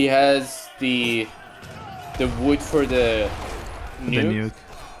sure he has the wood for the nuke. The nuke.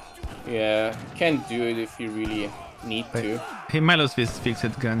 Yeah, can't do it if you really need to. He might lose his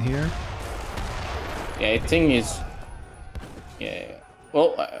fixed gun here. Yeah, I think he's. Yeah.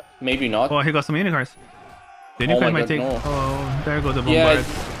 Well, maybe not. Oh, he got some unicorns. The Oh unicorn my might God, take. no. Oh, there go the Yeah, bombard.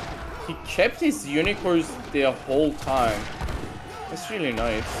 he kept his unicorns the whole time. That's really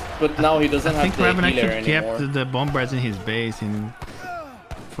nice. But now he doesn't I think have the Ravenak healer should anymore. kept the bombards in his base in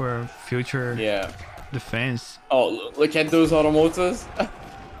for future Yeah. defense. Oh, look at those automotas.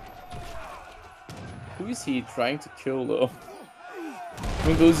 Who is he trying to kill though? I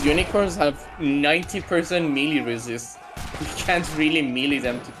mean, those unicorns have 90% melee resist. You can't really melee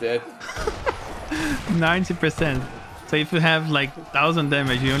them to death. 90%. So if you have like 1,000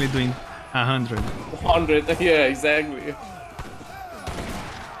 damage, you're only doing 100. 100, yeah, exactly.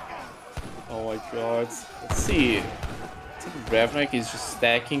 Oh my god. Let's see. I think Ravenak is just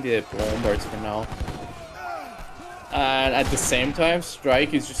stacking the bombards for now. And at the same time,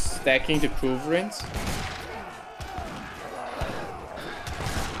 Strike is just stacking the Culverins.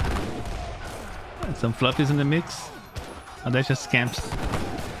 Some fluffies in the mix. Oh, that's just scamps.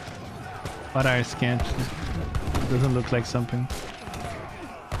 What are scamps? Doesn't look like something.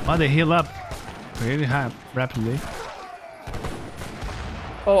 Oh, they heal up really rapidly.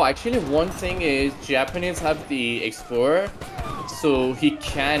 Oh, actually, one thing is Japanese have the Explorer, so he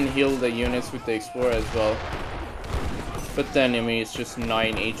can heal the units with the Explorer as well. But then, I mean, it's just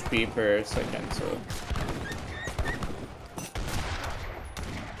 9 HP per second, so...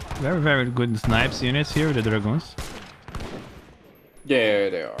 Very, very good snipes units here with the dragoons. Yeah,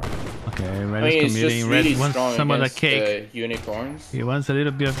 they are. Okay, Red I mean, is it's just committing. really Red wants strong some of the against cake. the unicorns. He wants a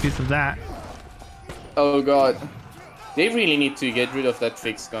little bit of piece of that. Oh god. They really need to get rid of that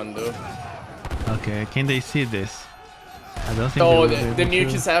fixed gun, though. Okay, can they see this? I don't think Oh, they will the be able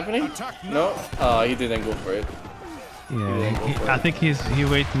nuke to. is happening? No? He didn't go for it. Yeah, I think he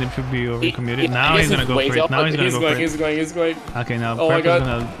waiting to be overcommitted. I Now guess he's gonna go for it. Now he's gonna go for it. He's going. Okay, now Oh my Purple's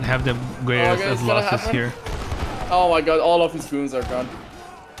God. gonna have the greatest Okay, of it's gonna losses happen. here. Oh my god, all of his goons are gone.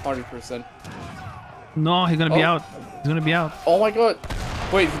 100%. No, he's gonna be Oh. out. He's gonna be out. Oh my god.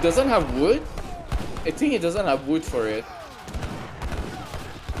 Wait, he doesn't have wood? I think he doesn't have wood for it.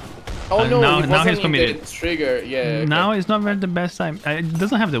 Oh no, now he he's wasn't in committed. the trigger. Yeah. okay. Now it's not really the best time. It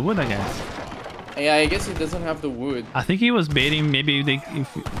doesn't have the wood, I guess. Yeah, I guess he doesn't have the wood. I think he was baiting. Maybe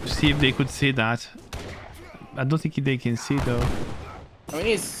see if they could see that. I don't think they can see though. I mean,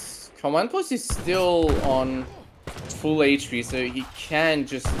 his command post is still on full HP, so he can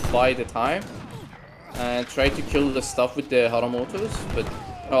just buy the time and try to kill the stuff with the Haramotos. But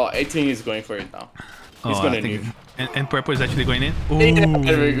oh, I think he's going for it now. He's Oh, gonna I think nuke. and Purple is actually going in. Ooh,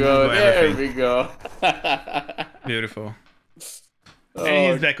 There we go. got There everything. we go. Beautiful. Oh,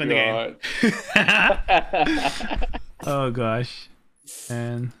 And he's back on the game. God. Oh gosh.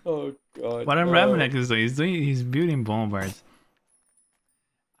 And Oh god. what no. Ravenak is doing, he's building bombards.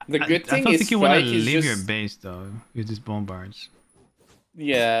 The good I thing don't is think you want to Strike is leave just... your base though with these bombards.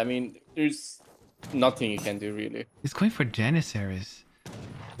 Yeah, I mean, there's nothing you can do really. He's going for Janissaries.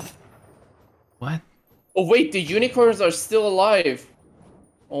 What? Oh wait, the unicorns are still alive.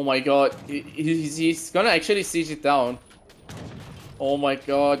 Oh my god, he's gonna actually siege it down. Oh my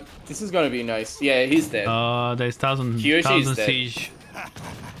god, this is gonna be nice. Yeah, he's dead. There's thousand Kyoshi is dead. siege.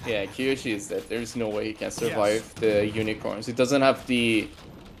 Yeah, Kyoshi is dead. There's no way he can survive the unicorns. It doesn't have the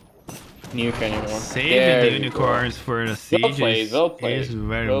nuke anymore. Saving There the we go. unicorns for the siege Well played, well played, is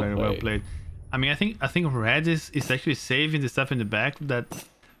very, well very well played. played. I mean, I think Red is actually saving the stuff in the back that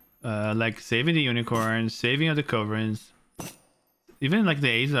like saving the unicorns, saving all the coverings, even like the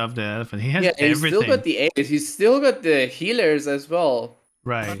ace of the elephant. He has he's still everything. got the A's. He's still got the healers as well.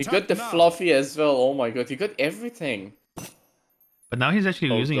 Right. He got the fluffy as well. Oh my god, he got everything. But now he's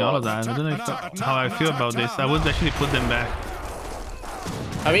actually using all of God. that. I don't know how I feel about this. I would actually put them back.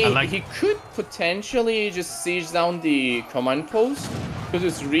 I mean, like- he could potentially just siege down the command post because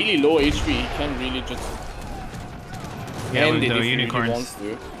it's really low HP. He can really just end with it the if he really unicorns. wants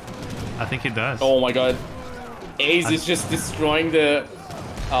to. I think he does. Oh my god, Ace is just destroying the.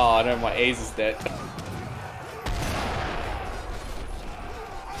 Oh no, my Ace is dead.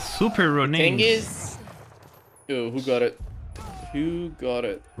 Super running. Thing is, oh, who got it? Who got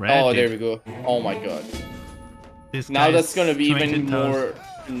it? Red Oh, did. there we go. Oh my god. This Now guy's that's gonna be even 20,000. more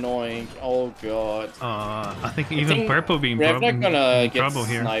annoying. Oh god. I think even purple being Ravnak gonna in get trouble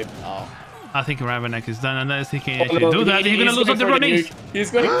here. sniped now. I think Ravenak is done unless he can Oh, actually no, do that. He's gonna lose all the for runnings.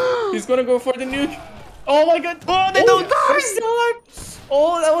 nuke. He's gonna go for the nuke. Oh my god. Oh, they don't die! he's still alive.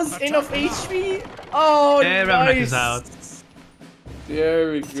 Oh, that was enough HP. Oh, Yeah, Ravenak nice. is out.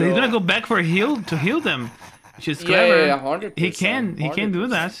 There we go. So he's gonna go back for a heal to heal them, which is Yeah, clever. yeah, 100%. He can do 100%.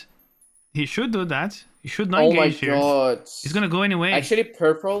 that. He should do that. He should not Oh my engage here. god. He's gonna go anyway. Actually,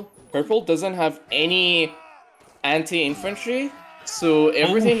 purple doesn't have any anti-infantry, so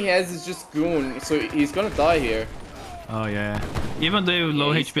everything he has is just goon. So he's gonna die here. Oh yeah. Even though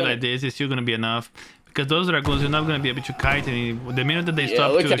low he's HP gonna- like this, it's still gonna be enough. Because those dragons, you're not gonna be able to kite, and the minute that they Yeah,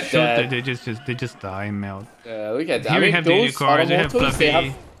 stop look to at shoot, that. they just die and melt. Look at that. Here I we mean, have the those unicorns, we have automotos,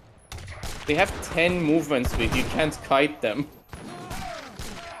 Fluffy. they have 10 movement speed. You can't kite them.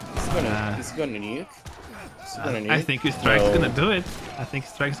 He's gonna nuke. He's gonna nuke. I think his strike's No. gonna do it. I think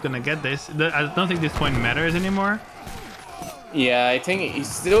strike's gonna get this. I don't think this point matters anymore. Yeah, I think he's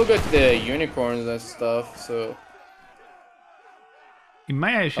still got the unicorns and stuff. So He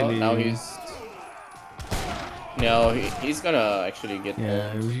might actually. now he's. No, he's gonna actually get.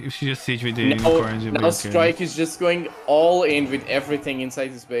 Yeah, owned. if you just siege with the Now, unicorns, you'll be now okay. Strike is just going all in with everything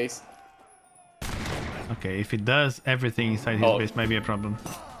inside his base. Okay, if he does everything inside his Oh. base, might be a problem.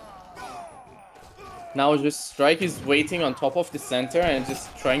 Now just Strike is waiting on top of the center and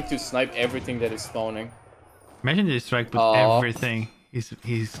just trying to snipe everything that is spawning. Imagine this strike with Aw. everything.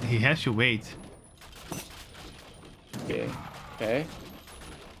 He has to wait. Okay. Okay.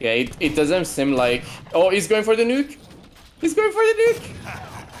 Yeah, it doesn't seem like. Oh, he's going for the nuke. He's going for the nuke.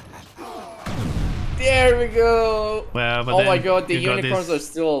 There we go. Well, but Oh then my god, the you got unicorns this- are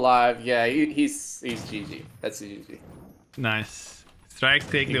still alive. Yeah, he's GG. That's a GG. Nice. Strike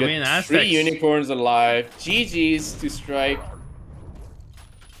take You the got win. 3 Aztecs. unicorns alive. GG's to Strike.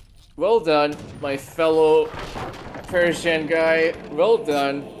 Well done, my fellow Persian guy. Well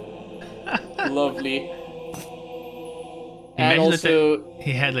done. Lovely. And Imagine also, that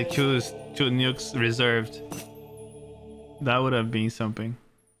he had like two nukes reserved. That would have been something.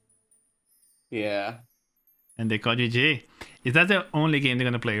 yeah. And they called GG. Is that the only game they're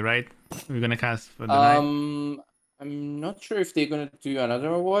gonna play, right? We're gonna cast for the night. I'm not sure if they're gonna do another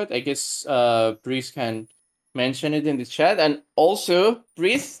award. I guess Breeze can mention it in the chat. And also,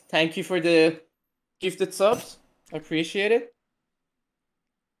 Breeze, thank you for the gifted subs. I appreciate it.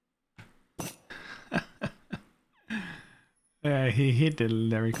 He hit the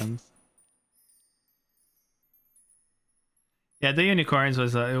Larricons. Yeah, the unicorns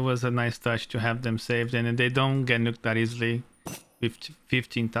was it was a nice touch to have them saved, and they don't get nuked that easily with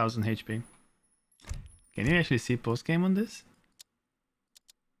 15,000 HP. Can you actually see post game on this?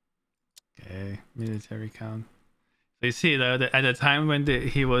 Okay, military count. So you see that at the time when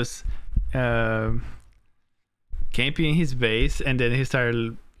he was camping his base, and then he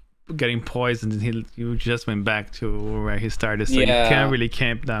started getting poisoned, and he just went back to where he started. So you Yeah. can't really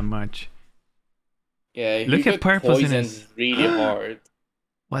camp that much. Yeah, he Look at got purples in poisoned his- really hard.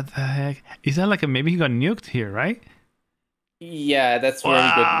 What the heck? Is that like maybe he got nuked here, right? Yeah, that's where he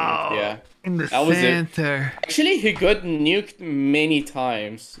got nuked. Yeah. In the That was it. center. Actually, he got nuked many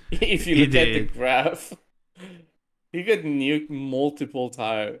times. If you He look at the did. graph, he got nuked multiple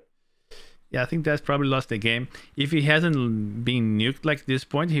times. Yeah, I think that's probably lost the game. If he hasn't been nuked like this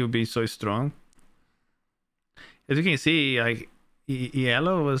point, he would be so strong. As you can see, like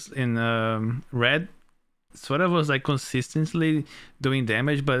yellow was in red, sort of was like consistently doing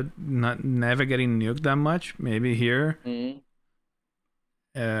damage, but never getting nuked that much. Maybe here, Mhm.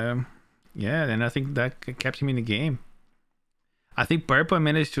 yeah. And I think that kept him in the game. I think purple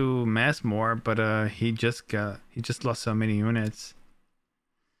managed to mass more, but he just lost so many units.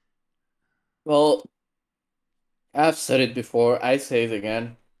 Well, I've said it before. I say it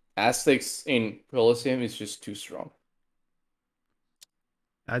again. Aztecs in Wolloseum is just too strong.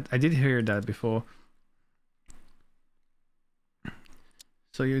 I did hear that before.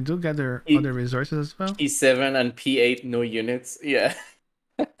 So you do gather other resources as well? P7 and P8, no units. Yeah.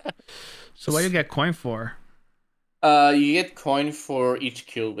 So what you get coin for? You get coin for each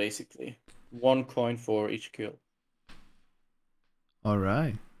kill, basically. 1 coin for each kill. All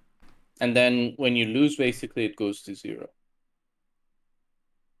right. And then when you lose, basically, it goes to 0.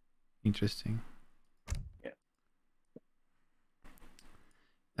 Interesting. Yeah.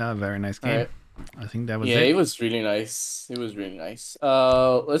 Very nice game. All right. I think that was Yeah, it. it was really nice. It was really nice.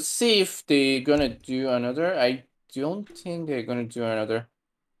 Let's see if they're gonna do another. I don't think they're gonna do another.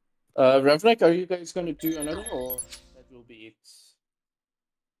 Revlek, are you guys gonna do another, or that will be it?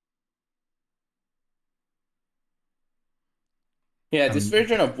 Yeah, this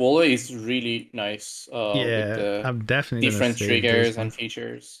version of Wollo is really nice. With Yeah, the I'm definitely gonna different save this triggers one. and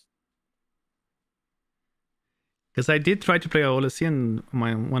features. Because I did try to play Wolloseum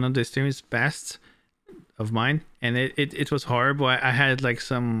on one of the streams past of mine, and it was horrible. I had like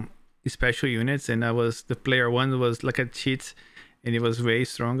some special units, and the player one was like a cheat, and it was way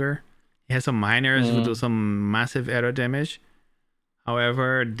stronger. It had some miners who do some massive arrow damage.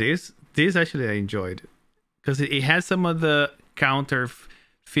 However, this actually I enjoyed because it has some of the counter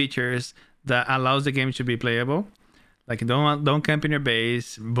features that allows the game to be playable. Like don't camp in your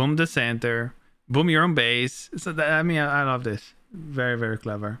base, boom the center, boom your own base. So that, I mean, I love this. Very, very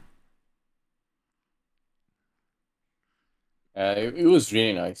clever. It was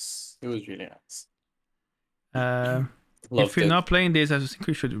really nice. It was really nice. If Loved you're it. not playing this, I think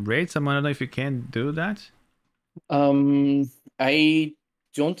we should rate someone. I don't know if you can do that. I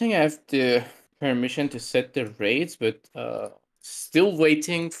don't think I have the permission to set the rates, but still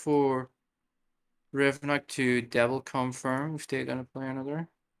waiting for Revnak to double confirm if they're gonna play another.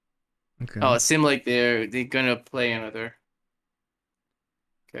 Okay. Oh, it seems like they're gonna play another.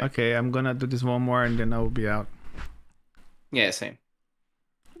 Okay, I'm gonna do this one more and then I will be out. Yeah, same.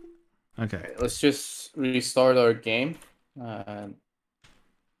 Okay. Right, let's just restart our game. So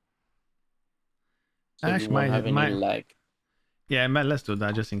we won't have any lag. Yeah, let's do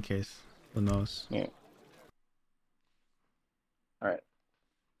that just in case. Who knows? Yeah. All right.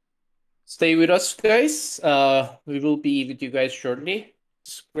 Stay with us, guys. We will be with you guys shortly.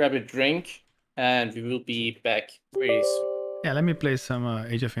 Just grab a drink, and we will be back very soon. Yeah, let me play some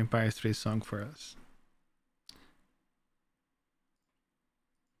Age of Empires 3 song for us.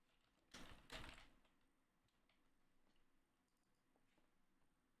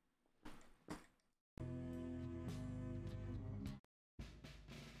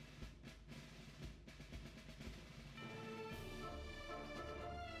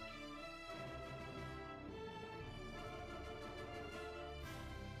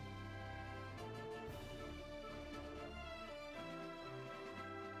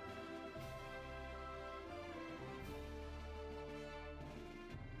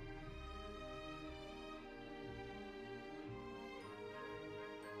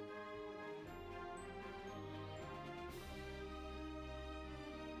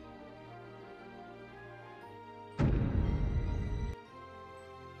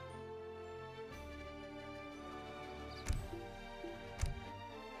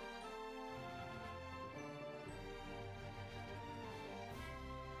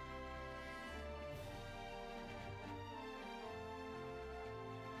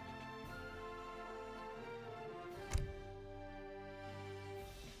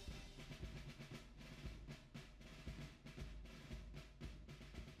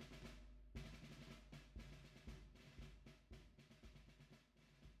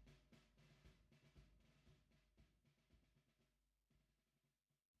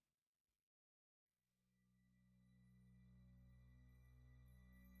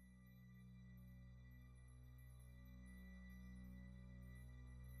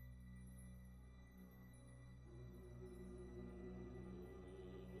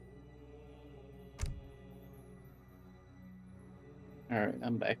 All right,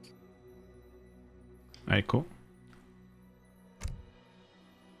 I'm back. All right, cool.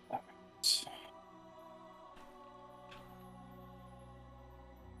 All right.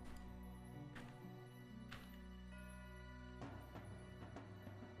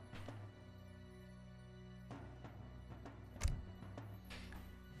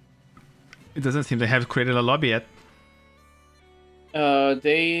 It doesn't seem they have created a lobby yet.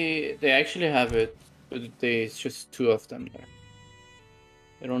 They actually have it, but it's just 2 of them there.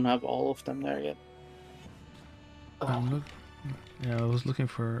 They don't have all of them there yet. Yeah, I was looking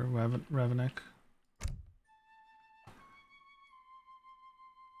for Ravenek.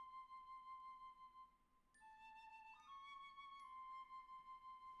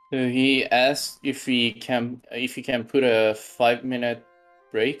 So he asked if he can put a 5-minute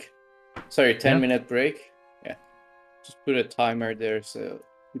break. Sorry, 10-minute break. Yeah. Just put a timer there so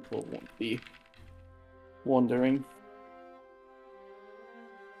people won't be wondering.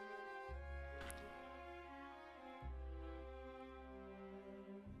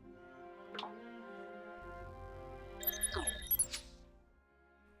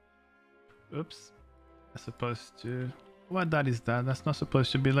 Oops. That's supposed to... What that is that? That's not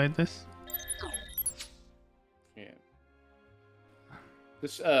supposed to be like this. Yeah.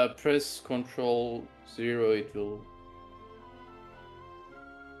 Just press Control 0, it will...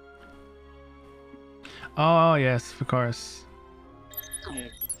 Oh, yes, of course. Yeah,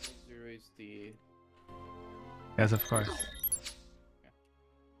 Control 0 is the... Yes, of course.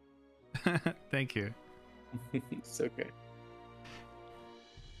 Thank you. It's okay.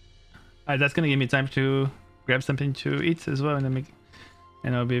 That's gonna give me time to grab something to eat as well, and then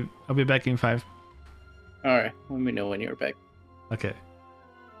and I'll be back in 5. All right, let me know when you're back. Okay.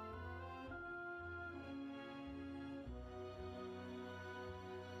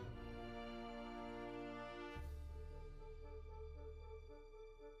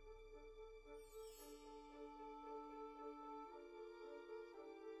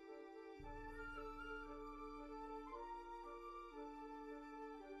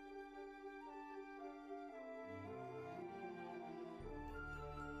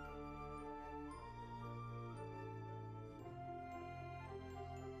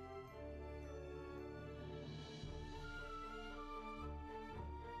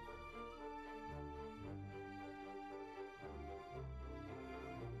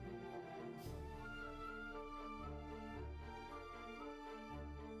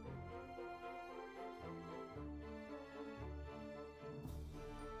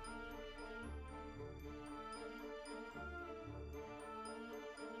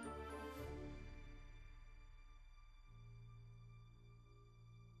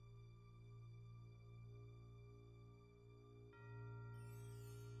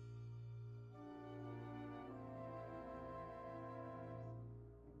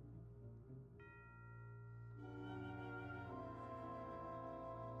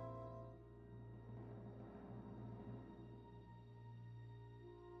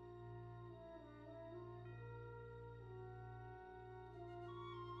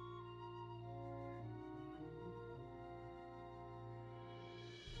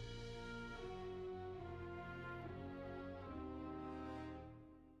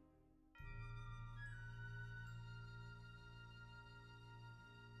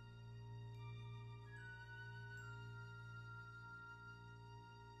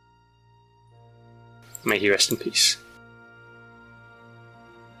 May he rest in peace.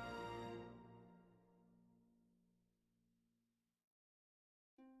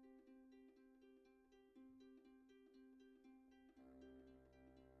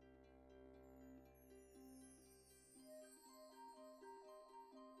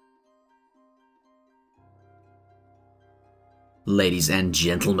 Ladies and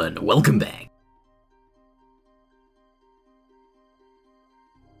gentlemen, welcome back.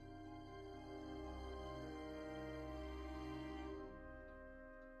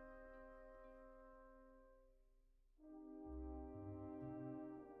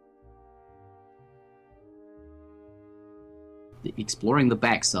 Exploring the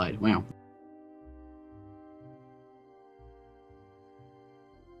backside, wow.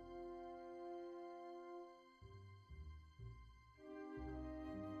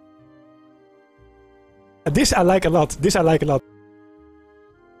 This I like a lot. This I like a lot.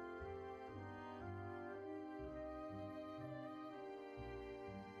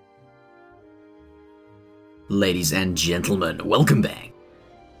 Ladies and gentlemen, welcome back.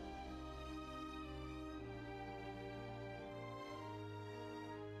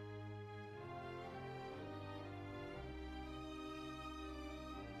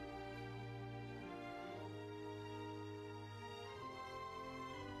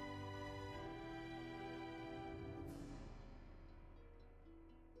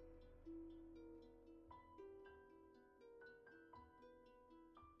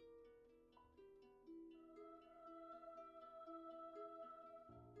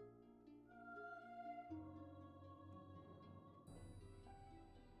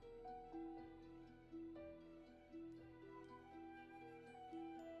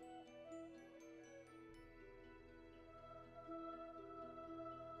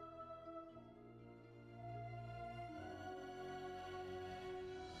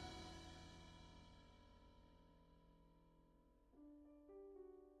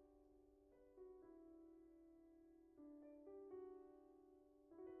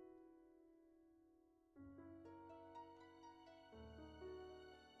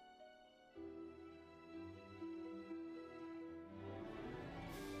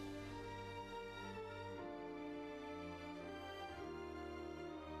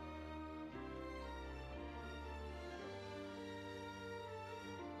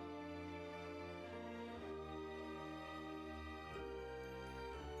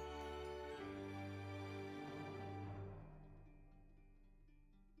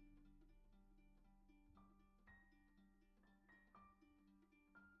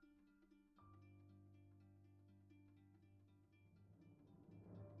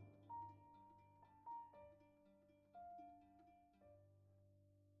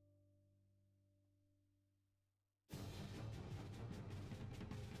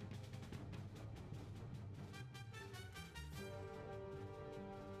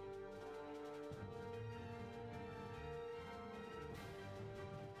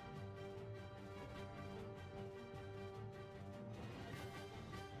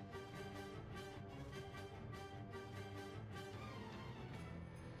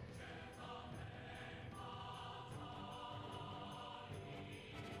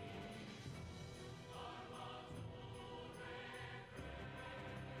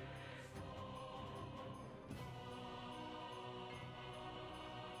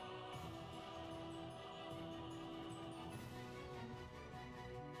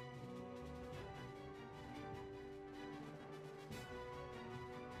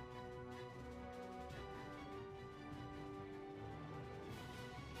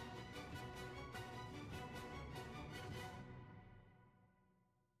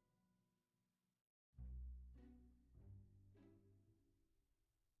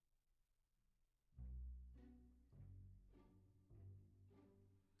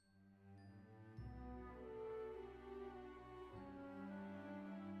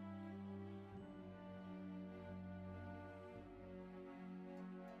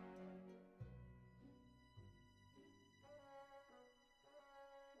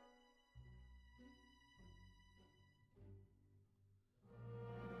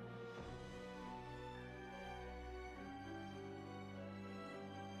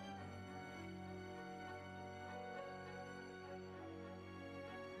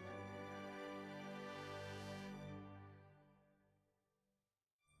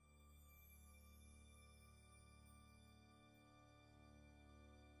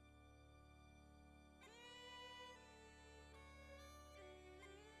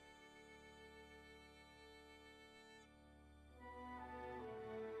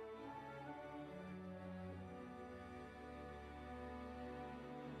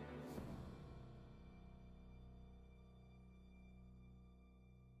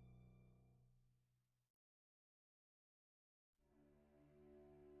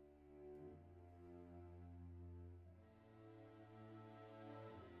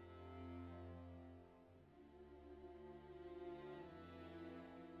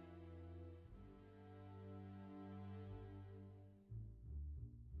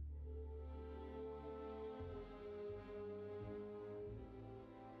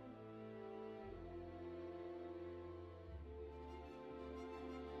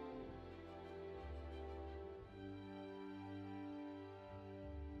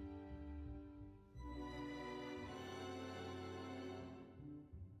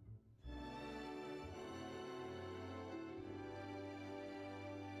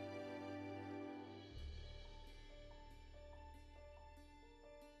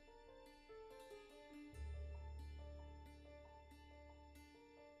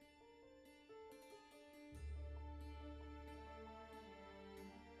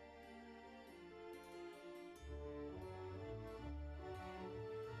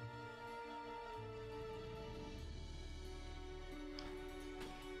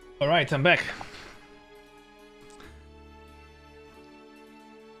 All right, I'm back.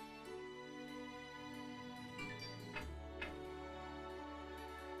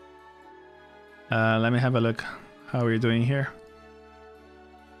 Let me have a look. How are you doing here?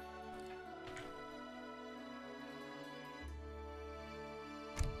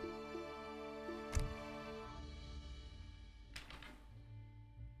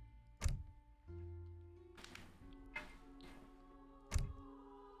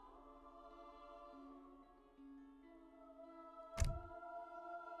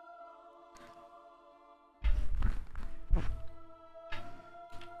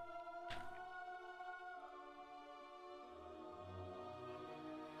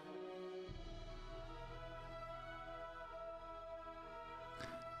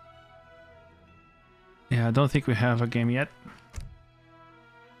 Yeah, I don't think we have a game yet.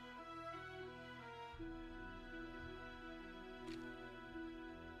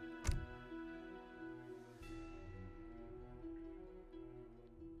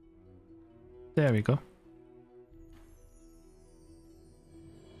 There we go.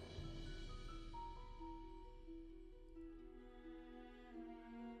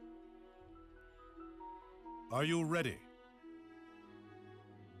 Are you ready?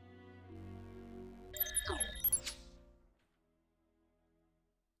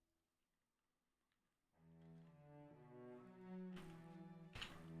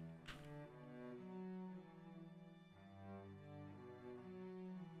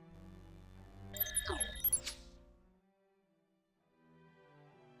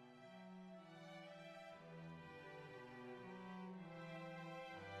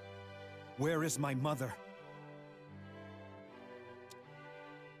 Where is my mother?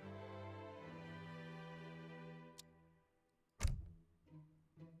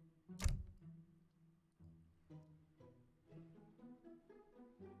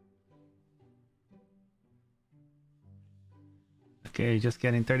 Okay, just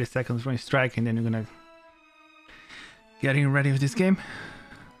getting 30 seconds for a strike, and then we're gonna getting ready with this game.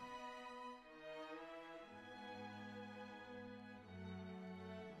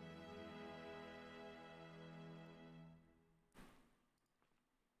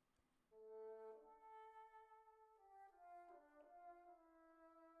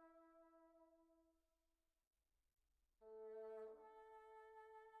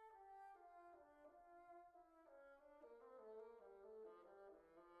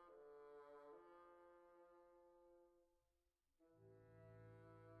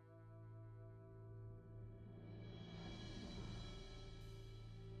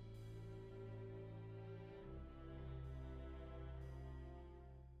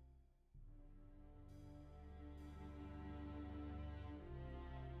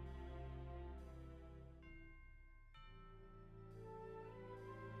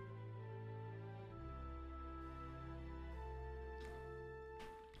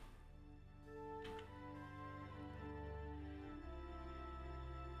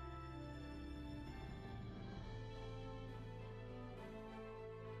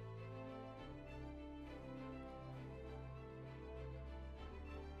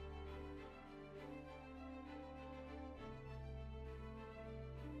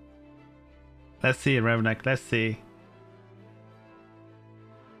 Let's see, Ravnak, let's see.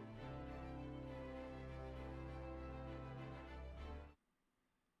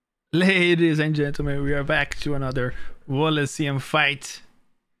 Ladies and gentlemen, we are back to another Wolloseum fight.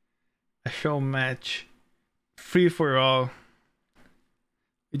 A show match. Free for all.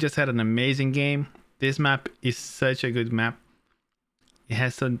 We just had an amazing game. This map is such a good map. It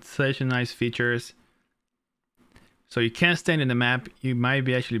has such nice features. So you can't stand in the map. You might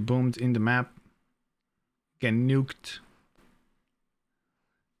be actually boomed in the map. Get nuked.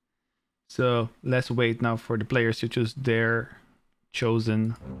 So let's wait now for the players to choose their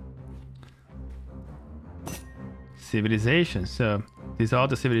chosen civilization. So these are all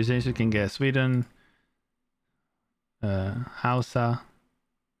the civilizations you can get: Sweden, Hausa,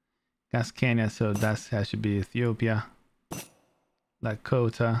 Cascania, so that has to be Ethiopia,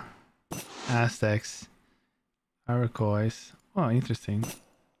 Lakota, Aztecs, Iroquois. Oh, interesting.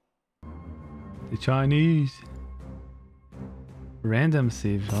 The Chinese. Random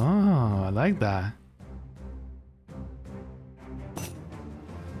civ. Oh, I like that.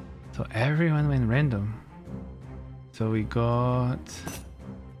 So everyone went random. So we got...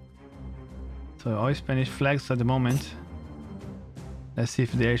 So all Spanish flags at the moment. Let's see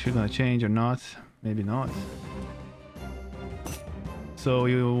if they're actually gonna change or not. Maybe not. So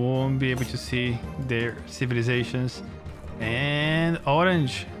you won't be able to see their civilizations. And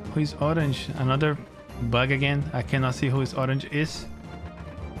orange. Who is orange? Another bug again. I cannot see who is orange is.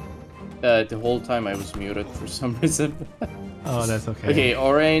 The whole time I was muted for some reason. Oh, that's okay. Okay,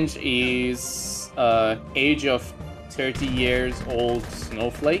 orange is age of 30 years old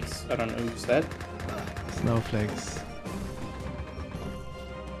snowflakes. I don't know who's that. Snowflakes.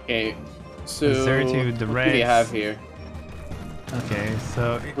 Okay, so 30 with the what do we reds. have here? Okay,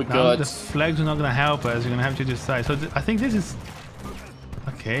 so We now got- the flags are not gonna help us. You're gonna have to decide. So I think this is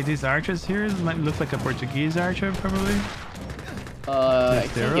okay. These archers here might look like a Portuguese archer, probably. I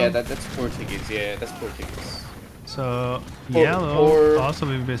think Besteiro? yeah, that's Portuguese. Yeah, that's Portuguese. So Or- yellow or- also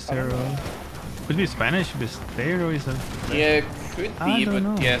with Besteiro. Could be Spanish. Besteiro is a. Yeah, could I be, don't but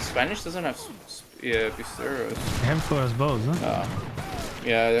know. yeah, Spanish doesn't have Bistros. They have crossbows, huh?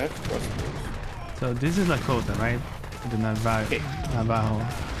 Yeah, they have crossbows. So this is Lakota, right? The Okay. Navajo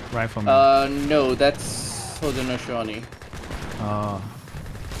rifleman. No, that's Haudenosaunee. Oh,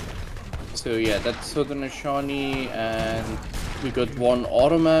 So yeah, that's Haudenosaunee, and we got one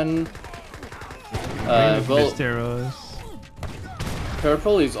Ottoman. well, Well, Besteros.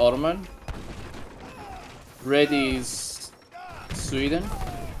 purple is Ottoman. Red is Sweden.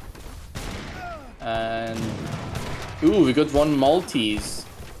 And ooh, we got one Maltese.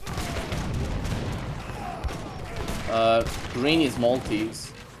 Green is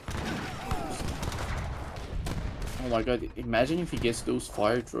Maltese. Oh my god, imagine if he gets those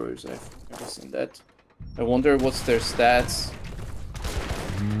fire drawers. I've never seen that. I wonder what's their stats.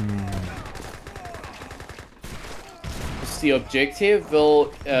 What's the objective?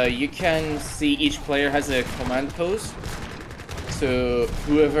 Well, you can see each player has a command post. So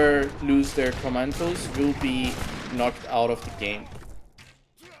whoever loses their command post will be knocked out of the game.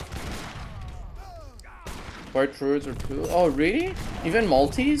 White druids are cool. Oh, really? Even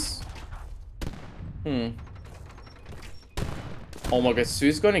Maltese? Oh my god, so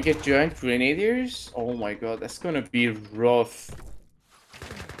he's gonna get giant grenadiers? Oh my god, that's gonna be rough.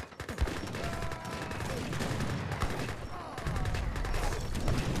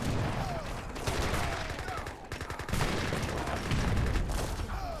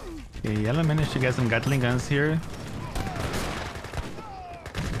 Okay, yellow managed to get some Gatling guns here.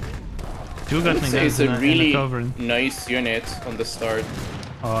 Two I would Gatling say guns it's in a a really covering. nice unit on the start.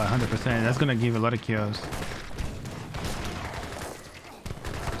 Oh, 100%. That's gonna give a lot of kills.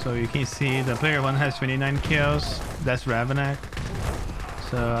 So you can see the player one has 29 kills. That's Ravenak.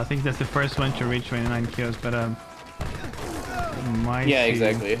 So I think that's the first one to reach 29 kills, but might Yeah, see-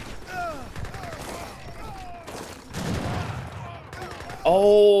 exactly.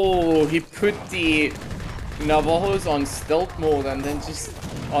 Oh, he put the Navajos on stealth mode and then just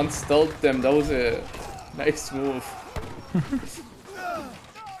unstealth them. That was a nice move.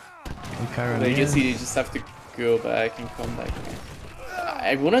 And I guess Carolina. you just have to go back and come back.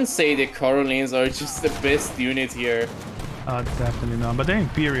 I wouldn't say the Carolines are just the best unit here. Oh, definitely not. But they're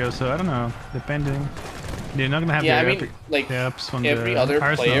Imperial, so I don't know. Depending. They're not gonna have Yeah, I their mean, epic- like their ups from every the other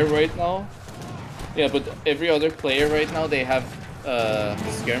Arsenal. player right now. Yeah, but every other player right now, they have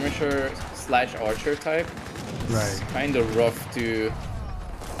skirmisher / archer type. It's Right. kind of rough to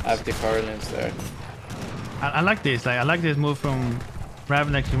have the Carolines there. I like this. Like I like this move from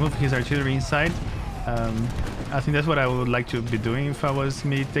Ravenak to move his artillery inside. I think that's what I would like to be doing if I was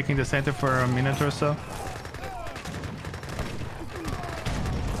me taking the center for a minute or so.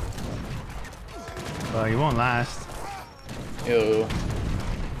 But it won't last. Ew.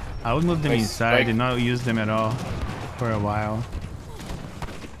 I would move them Nice inside strike. and not use them at all for a while.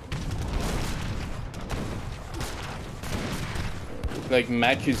 Like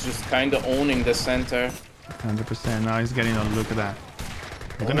Mac is just kind of owning the center. 100%. Now he's getting a look at that.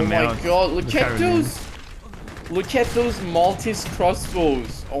 We're gonna Oh my melt god, look the at Carolines. those! Look at those Maltese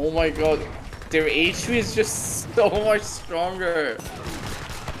crossbows. Oh my god. Their HP is just so much stronger.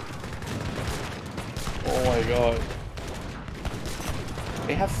 Oh my god.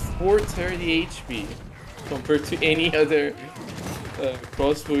 They have 430 HP compared to any other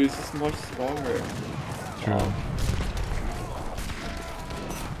crossbow is just much stronger. True.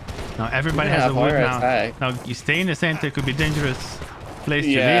 Now everybody We're has a gonna wood have now. higher attack. Now you stay in the center could be dangerous place to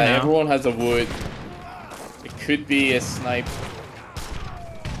be Yeah, now. everyone has a wood. It could be a snipe.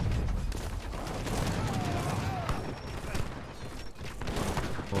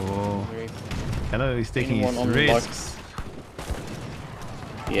 Oh, hello, he's taking Anyone his on the box? risks.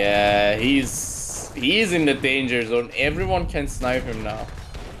 Yeah, he's in the danger zone. Everyone can snipe him now.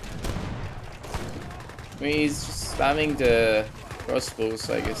 I mean, he's just spamming the crossbows,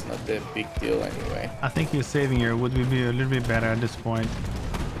 so I guess not the big deal anyway. I think you're saving your wood will be a little bit better at this point.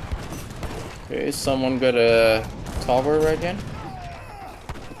 Okay, someone got a tower again.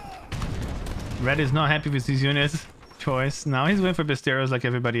 Red is not happy with his unit choice. Now he's going for Besteros like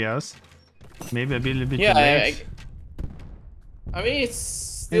everybody else. Maybe a little bit Yeah, too late. I mean, it's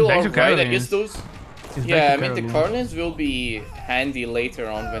still back to alright. I guess Carolines. those. It's Yeah, I back to mean the Carolines. Carlins will be handy later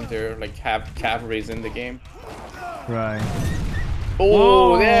on when they're like have cavalries in the game. Right.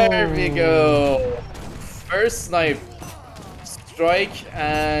 Oh, Whoa! there we go. First snipe strike,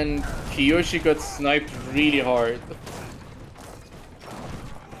 and Kiyoshi got sniped really hard.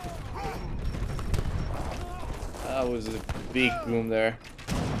 That was a big boom there.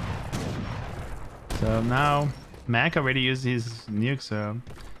 So now Mac already used his nuke, so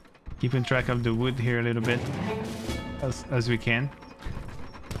keeping track of the wood here a little bit as we can.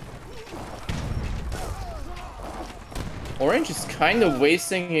 Orange is kind of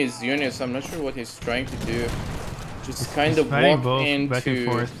wasting his units. I'm not sure what he's trying to do. Just kind He's of fighting walk both into. back and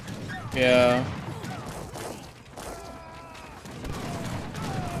forth. Yeah.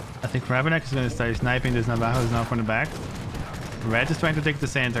 I think Ravenak is going to start sniping this Navajos now from the back. Red is trying to take the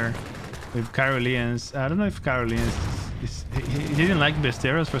center with Carolians. I don't know if Carolians he didn't like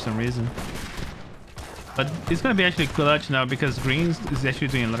Besteros for some reason. But it's going to be actually clutch now because Green is actually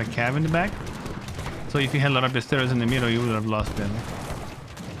doing a lot of cav in the back. So if you had a lot of Besteros in the middle, you would have lost them.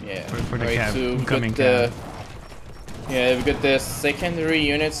 Yeah. For the Alright, cav, so we've incoming got the, cav. yeah, we've got the secondary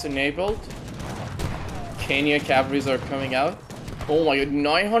units enabled. Kenya cavalries are coming out. Oh my god,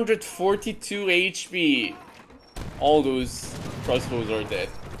 942 HP. All those crossbows are dead.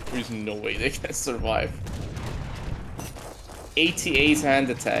 There's no way they can survive. 88 hand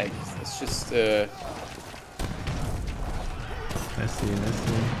attack. That's just Let's see.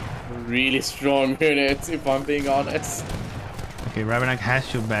 really strong unit, if I'm being honest. Okay, Ravenak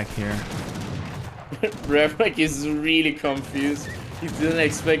has you back here. Revnak is really confused. He didn't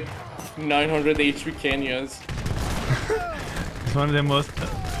expect 900 HP Kenyas. It's one of the most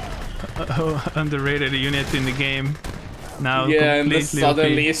underrated units in the game. Now Yeah, and completely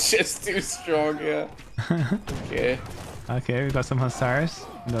suddenly OP. it's just too strong, yeah. Okay. Okay, we got some Hussars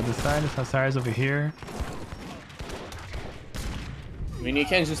on the other side. There's Hussars over here. I mean, you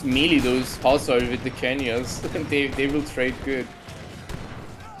can just melee those Hussars with the Kenyas. they will trade good.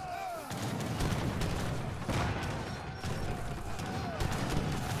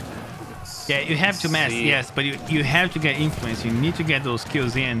 Yeah, you have to mass, see. yes, but you have to get influence. You need to get those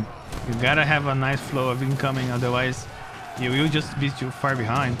kills in. You gotta have a nice flow of incoming, otherwise you will just be too far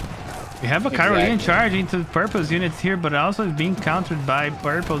behind. We have a Caroline charge into purple's units here, but also it's being countered by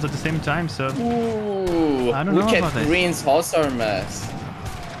purples at the same time, so Ooh, I don't know look about at this. Green's Hussar mass.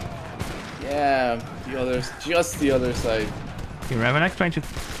 Yeah, just the other side. Okay, Ravenak trying to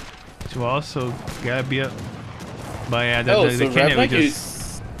also get a bit, but yeah, the So Kenya we Revnak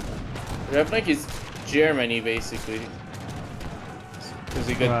just Revnak is Germany basically, because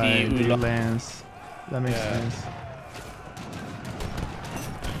he got right, the the Ula. lands. That makes Yeah. sense.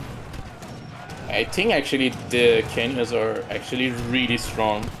 I think actually the Kenyas are actually really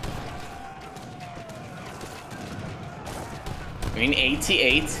strong. I mean,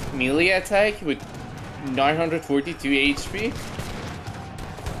 88 melee attack with 942 HP.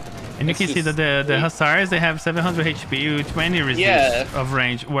 And you can see that the Hussars, they have 700 HP with 20 resist Yeah. of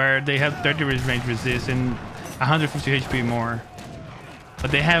range, where they have 30 range resist and 150 HP more. But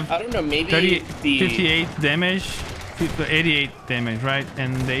they have I don't know, maybe 58 damage, 88 damage, right?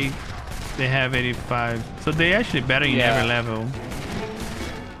 And they have 85. So they actually better in Yeah. every level.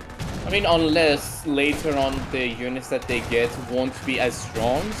 I mean, unless later on the units that they get won't be as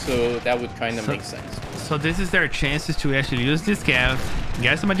strong, so that would kind of make sense. So this is their chances to actually use this cav,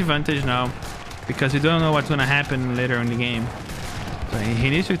 get some advantage now, because you don't know what's gonna happen later in the game. So he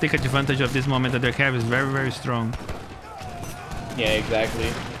needs to take advantage of this moment that their cav is very, very strong. Yeah, exactly.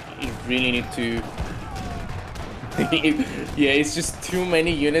 You really need to... yeah, it's just too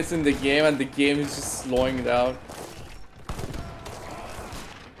many units in the game and the game is just slowing down.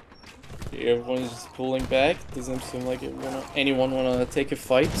 Everyone's just pulling back. Doesn't seem like anyone wanna take a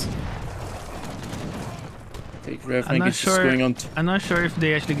fight. Take Revnak is just going on. I'm not sure if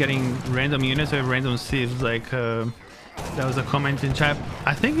they actually getting random units or random sieves. Like there was a comment in chat.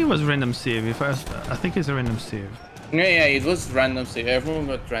 I think it was random sieve. I think it's a random sieve. Yeah, it was random save. Everyone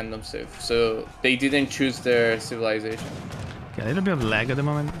got random save, so they didn't choose their civilization. Yeah, a little bit of lag at the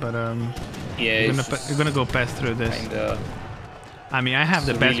moment, but Yeah, you're gonna go pass through this. Kinda. I mean, I have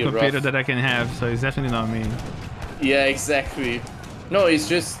the It's best really computer rough. that I can have, so it's definitely not me. Yeah, exactly. No, it's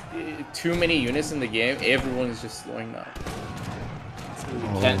just too many units in the game. Everyone is just slowing down. So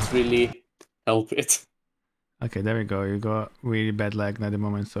you can't really help it. Okay, there we go. You got really bad lag at the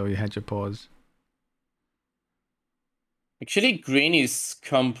moment, so you had your pause. Actually, Green is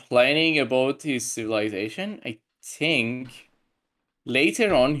complaining about his civilization. I think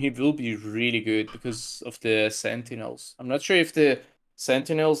later on he will be really good because of the Sentinels. I'm not sure if the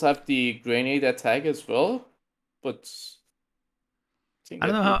Sentinels have the grenade attack as well, but I think I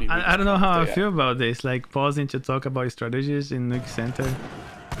don't that know will how be really I don't know strong how I if they feel about this. Like pausing to talk about strategies in Nuke Center.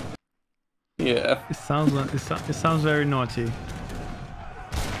 Yeah, It sounds very naughty.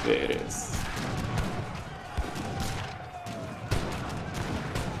 it is.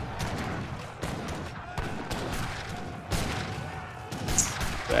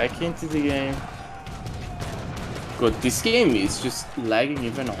 Back into the game. God, this game is just lagging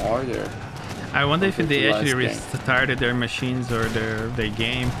even harder. I wonder if compared they to actually last game. restarted their machines or their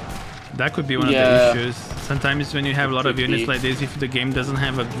game. That could be one of the Yeah. issues. Sometimes when you have a lot of could units be. like this, if the game doesn't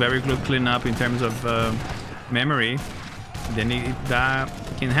have a very good cleanup in terms of memory, then that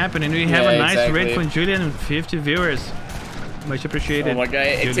can happen. And we have a Yeah, nice exactly. raid from Julian with 50 viewers. Much appreciated. Oh my god,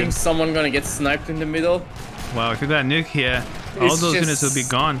 I Julian. think someone gonna get sniped in the middle. Wow, if you got a nuke here, all It's those just- units will be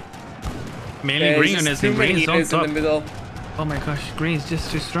gone. Mainly Yeah, green just units, too and many green's on units in top. the middle. Oh my gosh, green's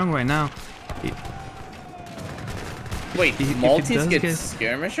just too strong right now. Wait, If it Maltese does get get-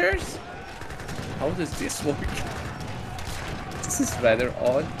 skirmishers? How does this work? This is rather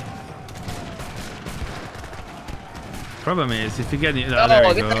odd. Problem is, if you get there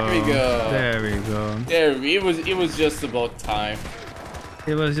we there go. we go. There we go. There, it was just about time.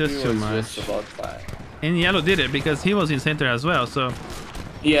 It was just It too was much. just about time. And Yellow did it because he was in center as well. So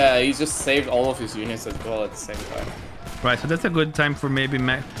Yeah, he just saved all of his units as well at the same time. right, so that's a good time for maybe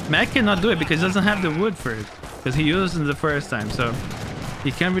Mac. Mac cannot do it because he doesn't have the wood for it because he used it the first time. So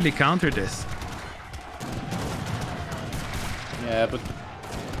he can't really counter this. Yeah, but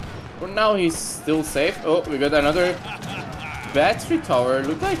for now he's still safe. Oh, we got another battery tower.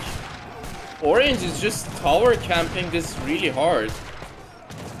 Look like Orange is just tower camping this really hard.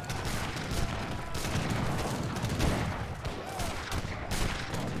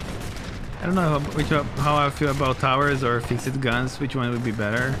 I don't know how I feel about towers or fixed guns. Which one would be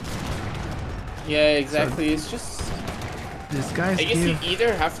better? Yeah, exactly. It's just This guy's I guess you here.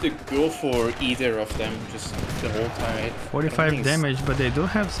 either have to go for either of them just the whole time. 45 damage, but they do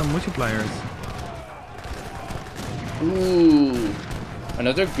have some multipliers. Ooh.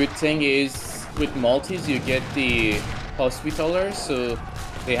 Another good thing is with Maltese you get the Hospitaller, so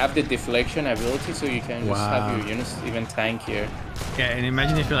they have the deflection ability, so you can just have Wow. your units even tankier. Yeah, and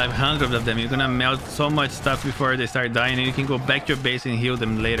imagine if you have hundreds of them, you're gonna melt so much stuff before they start dying, and you can go back to your base and heal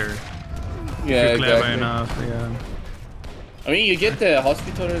them later. Yeah, If you're clever exactly. enough, yeah. I mean, you get the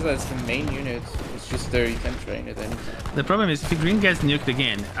Hospitallers as the main unit. It's just there, you can train it anytime. The problem is if Green gets nuked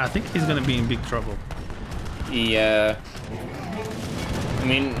again, I think he's gonna be in big trouble. Yeah. I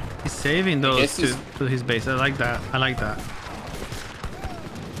mean, He's saving those guess he's- to his base. I like that. I like that.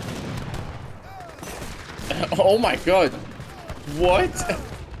 oh my god. What?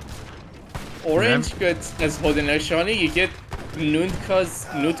 Orange got as Hodinashani, you get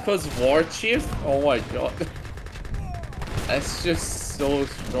Nutka's War Chief? Oh my god. That's just so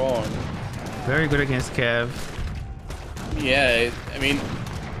strong. Very good against Kev. Yeah, I mean,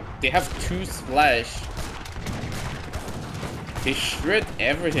 they have 2 splash. They shred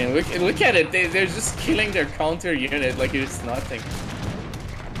everything. Look at it. They're just killing their counter unit like it's nothing.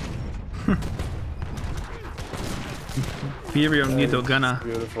 Imperial Nido Gunna.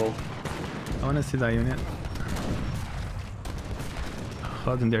 Beautiful. I wanna see that unit.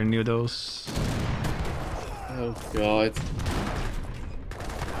 Holding their noodles. Oh god.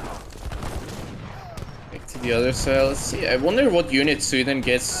 Back to the other side. Let's see. I wonder what unit Sweden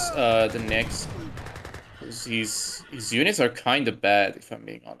gets the next. Because his units are kind of bad, if I'm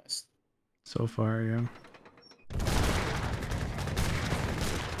being honest. So far, yeah.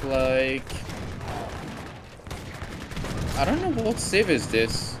 Like, I don't know what civ is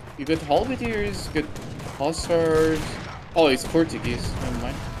this. You got Halberdiers, you got Hussars. Oh, it's Portuguese. Never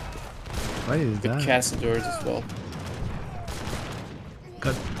mind. What is Good that? Castadors as well.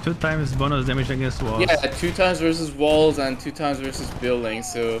 Got 2 times bonus damage against walls. Yeah, 2 times versus walls and 2 times versus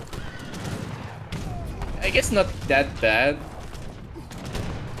buildings, so I guess not that bad.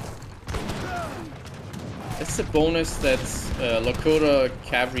 That's the bonus that Lakota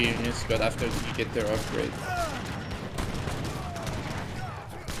cavalry units got after you get their upgrade.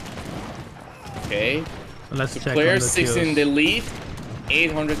 Okay, So let's so check player on the 6 kills. in the lead,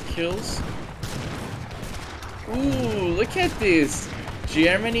 800 kills. Ooh, look at this!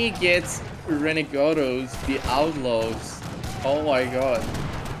 Germany gets Renegados, the Outlaws. Oh my god.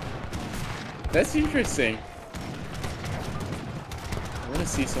 That's interesting. I want to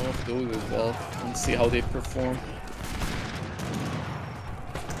see some of those as well and see how they perform.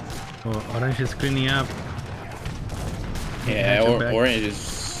 Oh, Orange is cleaning up. Yeah, orange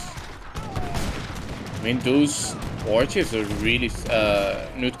is. I mean, those warships are really.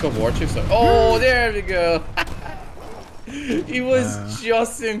 Nutka warships are. Oh, there we go. He was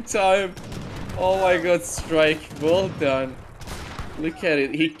just in time. Oh my god, strike. Well done. Look at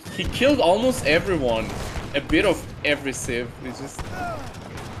it. He killed almost everyone. A bit of every civ. He just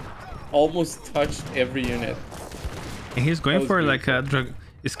almost touched every unit. And he's going for like a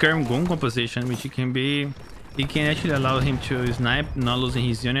Skirm Gun composition, which it can actually allow him to snipe, not losing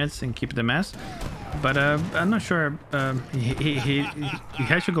his units and keep the mass. But I'm not sure. He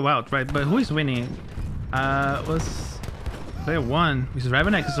had to go out, right? But who is winning? Was player 1? Is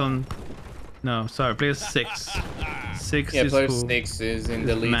Ravenex is on? No, sorry, player 6. 6 yeah, is player cool. 6 is in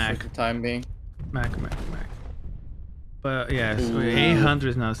the lead for the time being. Mac. But yeah, so 800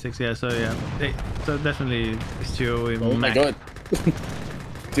 is now 6. Yeah, so yeah, so definitely still in Oh Mac. my god.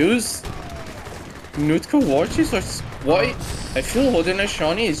 Those Nutka warships are. Why? I feel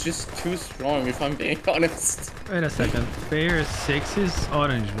Haudenosaunee is just too strong, if I'm being honest. Wait a second. Player 6 is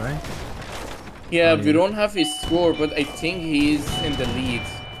orange, right? Yeah, we don't have his score, but I think he's in the lead.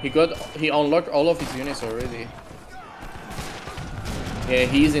 He unlocked all of his units already. Yeah,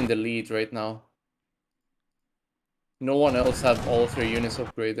 he's in the lead right now. No one else have all of their units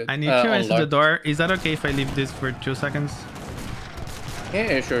upgraded. I need to answer the door. Is that okay if I leave this for 2 seconds?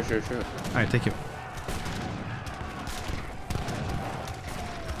 Yeah, sure. Alright, thank you.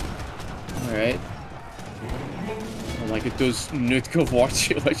 Alright. Oh my god, those Nutka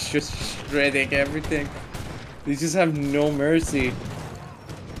warships are just shredding everything. They just have no mercy.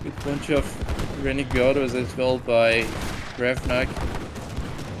 A bunch of Renegados as well by Revnak.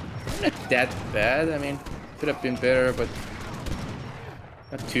 Not that bad, I mean, could have been better, but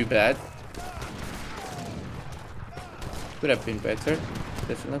not too bad. Could have been better,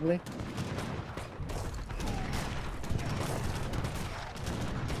 definitely.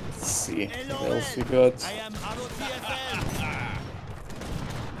 Let's see what else we got.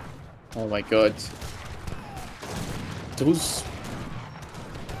 Oh my god. Those...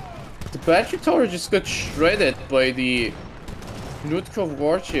 The battery tower just got shredded by the Nutka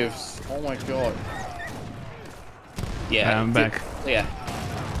warships. Oh my god. Yeah, I'm back. Yeah.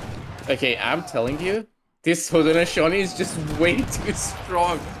 Okay, I'm telling you, this Haudenosaunee is just way too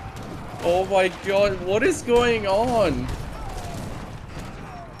strong. Oh my god, what is going on?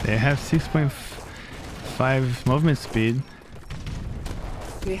 They have 6.5 movement speed.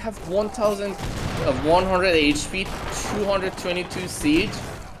 They have 1,100 HP, 222 siege,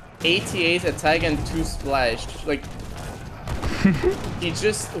 88 attack, and 2 splash. Like, he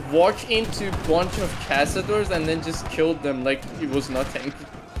just walked into a bunch of cazadors and then just killed them like it was nothing.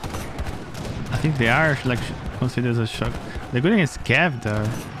 I think they are like considered as a shock. They're good against Scav though.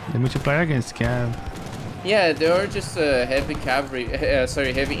 The multiplier against Scav. Yeah, they are just heavy cavalry,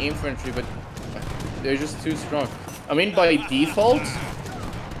 heavy infantry, but they're just too strong. I mean, by default,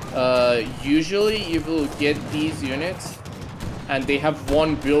 usually you will get these units, and they have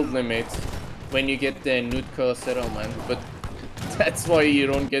 1 build limit when you get the Nutka settlement, but that's why you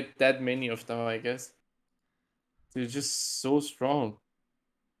don't get that many of them, I guess. They're just so strong.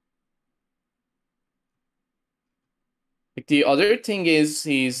 Like, the other thing is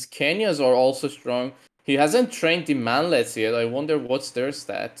his Kenyas are also strong. He hasn't trained the manlets yet. I wonder what's their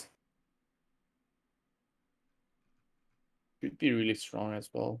stat. Should be really strong as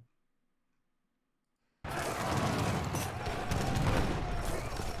well.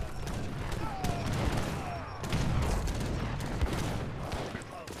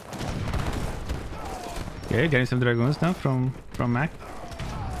 Okay, getting some dragoons now from Mac.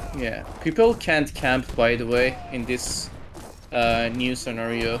 Yeah, people can't camp, by the way, in this new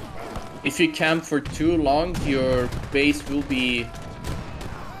scenario. If you camp for too long, your base will be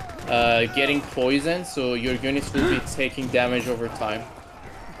getting poisoned, so your units will be taking damage over time.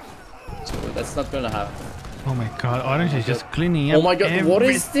 So that's not gonna happen. Oh my god, Orange is just cleaning up. Oh my god, what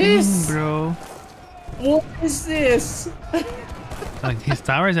is this? Bro? What is this? Like, his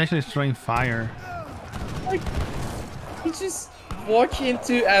tower is actually throwing fire. Like, he just walked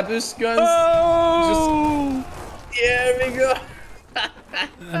into Abu's guns. Oh! Just, there we go.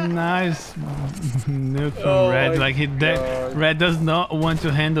 A nice nuke from Oh Red. my Like, Red does not want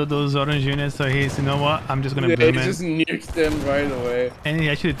to handle those orange units, so he's, you know what? I'm just gonna boom he it. just nuked them right away. And he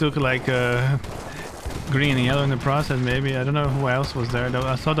actually took like green and yellow in the process. Maybe I don't know who else was there.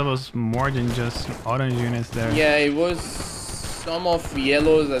 I thought there was more than just orange units there. Yeah, it was some of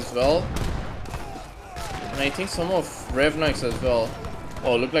yellows as well. And I think some of Revnak's as well.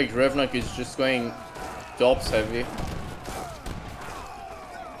 Oh, look like Revnak is just going Dobbs heavy.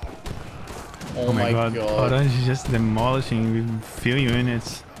 Oh my god. Orange is just demolishing with few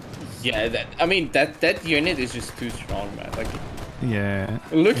units. Yeah, I mean that unit is just too strong, man. Like, yeah.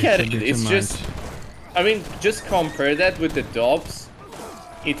 Look at it. It's just. I mean, just compare that with the Dobbs.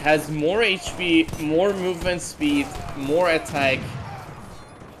 It has more HP, more movement speed, more attack,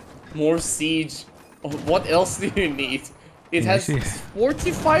 more siege. What else do you need? It has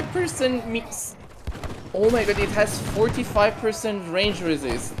 45% mix. Oh my god, it has 45% range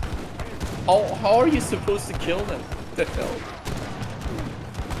resist. How are you supposed to kill them? What the hell?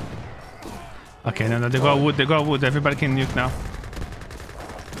 Okay, no, they got wood. They got wood. Everybody can nuke now.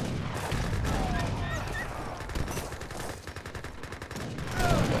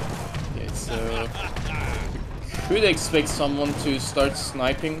 Okay, so could expect someone to start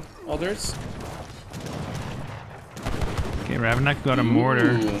sniping others. Okay, Ravenak got a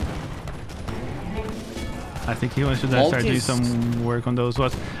mortar. I think he wants to start doing some work on those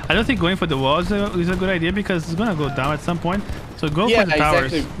walls. I don't think going for the walls is a good idea because it's gonna go down at some point. So go for the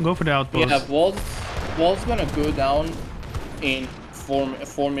towers. Exactly. Go for the outposts. Yeah, walls gonna go down in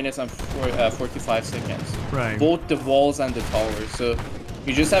 4 minutes and 45 seconds. Right. Both the walls and the towers. So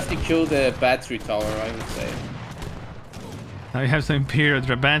you just have to kill the battery tower, I would say. Now you have some Imperial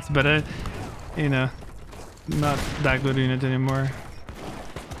Drabants, but you know, not that good unit anymore.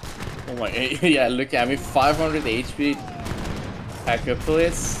 Oh my, yeah, look at me, 500 HP.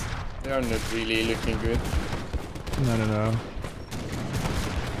 Acropolis, they are not really looking good. Not at all.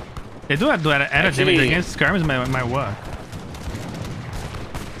 They do have to add a damage against skirmish might work.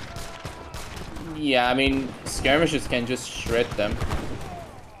 Yeah, I mean, skirmishers can just shred them.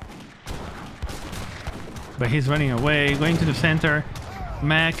 But he's running away, going to the center.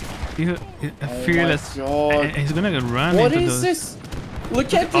 Mac, fearless. Oh he's gonna run what into is this?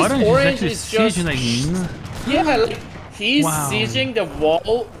 Look at this orange is just... Yeah, like, he's sieging the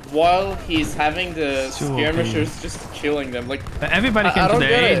wall while he's having the skirmishers just killing them. Like, everybody came to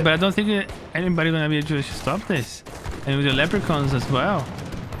their aid, but I don't think anybody gonna be able to stop this. And with the leprechauns as well.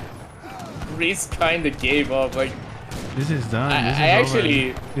 Reese kinda gave up. Like, this is done.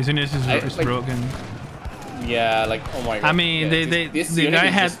 This unit is broken. Yeah, like, oh my god. I mean, the guy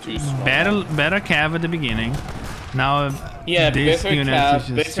had better cav at the beginning. Now, this better unit cav, is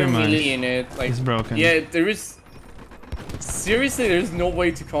just better too much. melee in it. Like, it's broken. Yeah, there is. Seriously, there's no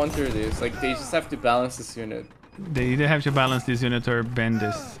way to counter this. Like, they just have to balance this unit. They either have to balance this unit or ban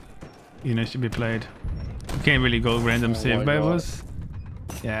this unit should be played. You can't really go random save by us.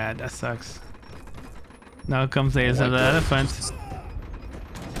 Yeah, that sucks. Now comes the elephant.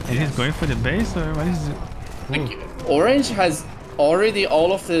 And he's going for the base, or what is it? Like, Orange has already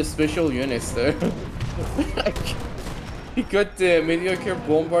all of the special units there. You got the mediocre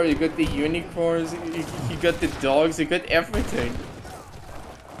bombard, you got the unicorns, you got the dogs, you got everything.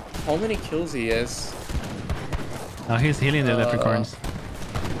 How many kills he has? Oh, he's healing the leprechauns.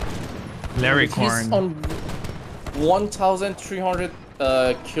 Larrycorn. He's on 1,300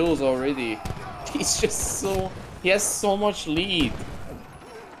 kills already. He's just so... He has so much lead.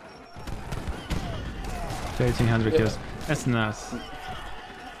 1,300 kills. That's nuts.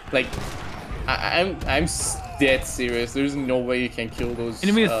 Like, I'm dead serious. There's no way you can kill those.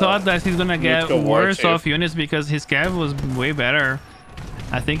 And we thought that he's gonna get worse off units because his cav was way better.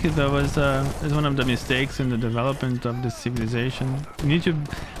 I think that was one of the mistakes in the development of this civilization. You need to,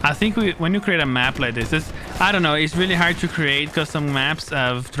 I think when you create a map like this, I don't know, it's really hard to create custom maps.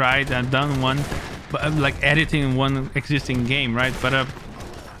 I've tried and done one, but like editing one existing game, right? But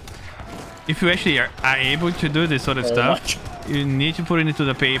if you actually are able to do this sort of stuff, you need to put it into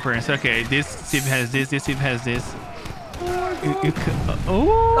the paper and say, okay, this ship has this ship has this.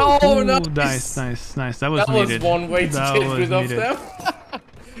 Oh, nice. That was needed. That was one way to get rid of them.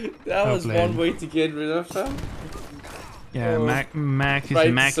 That was played. one way to get rid of them. Yeah, Mac is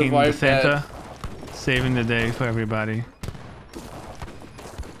macking the center, saving the day for everybody.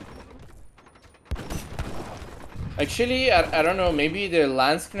 Actually, I don't know, maybe the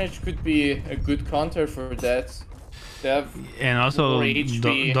Landsknecht could be a good counter for that. They have and also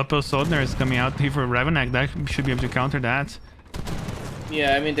Doppel Soldner is coming out here for Ravenak. That should be able to counter that.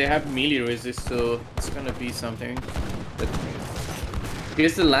 Yeah, I mean, they have melee resist, so it's gonna be something. I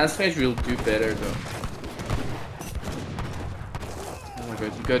guess the Landsknecht will do better though. Oh my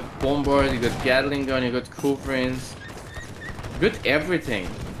god, you got Bombard, you got Gatling gun, you got Culverins. You got everything.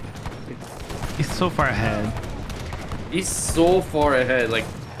 He's so far ahead. He's so far ahead, like,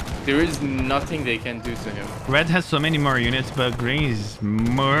 there is nothing they can do to him. Red has so many more units, but Green is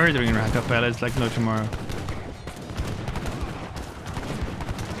murdering Raka pellets like no tomorrow.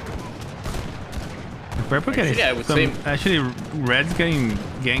 Purple actually, Red's getting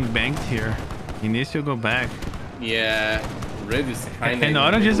gang banked here. He needs to go back. Yeah, red is kind of. And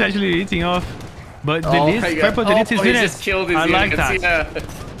orange is actually eating off. But Oh my deletes, God. purple deletes his he units. just killed his I like units, that.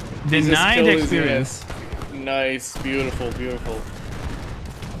 Yeah. Denied experience. Nice, beautiful, beautiful.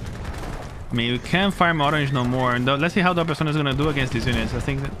 I mean, you can't farm orange no more. And let's see how the person is gonna do against these units. I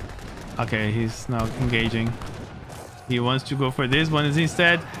think that... Okay, he's now engaging. He wants to go for this one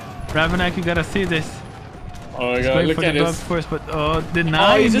instead. Ravenak, you gotta see this. Oh my He's God, going look for at the this. dogs first, but oh, Oh,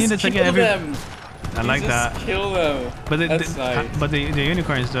 deny he just units killed again. them. I like that. Kill them. But That's nice. but the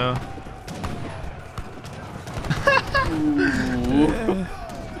unicorns though.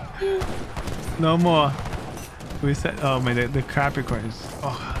 No more. We said, oh man, the Capricorns.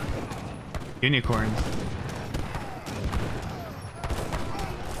 Oh, unicorns.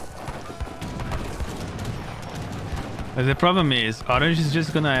 But the problem is, orange is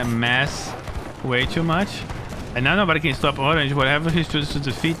just gonna amass way too much, and now nobody can stop orange. Whatever he chooses to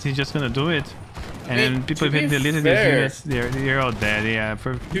defeat, he's just gonna do it. And then people have deleted these units. They're all dead. Yeah.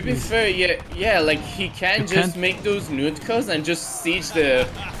 To be fair, yeah, like he can just make those Nutkas and just siege the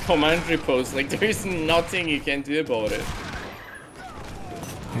commandery post. Like there is nothing you can do about it.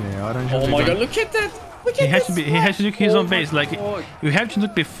 Yeah, orange. Oh my God! Look at that! Look at that! He has to look his own base. Like God. you have to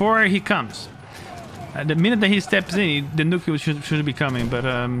look before he comes. The minute that he steps in, the nuke should be coming. But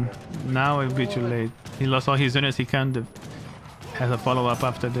now it'll be too late. He lost all his units. He can't have a follow up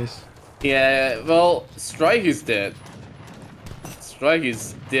after this. Yeah, well, Strike is dead. Strike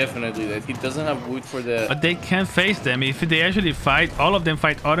is definitely dead. He doesn't have wood for the... But they can't face them. If they actually fight, all of them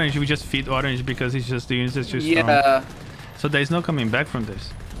fight orange, we just feed orange because it's just the units that's too strong. Yeah. So there's no coming back from this.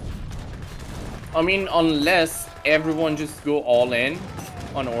 I mean, unless everyone just go all in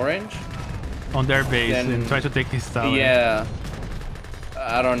on orange. On their base then, and try to take his tower. Yeah.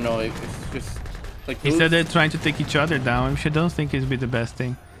 I don't know. It's just... like He said they're trying to take each other down, which I don't think is be the best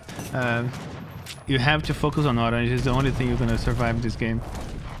thing. You have to focus on orange. It's the only thing you're gonna survive this game.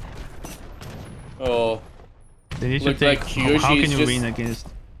 Oh. They need to Look take. like Kyoshi how can is you just... win against?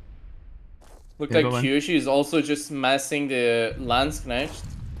 Look Yeah, like go on. Kyoshi is also just massing the Landsknecht.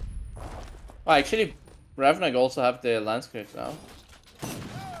 Oh, actually, Ravnak also have the Landsknecht now.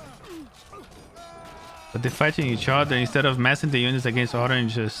 But they're fighting each other instead of massing the units against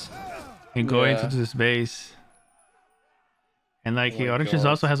oranges and going into this base. And like Oh my oranges God.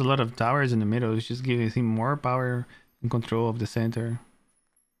 also has a lot of towers in the middle, which just gives him more power and control of the center.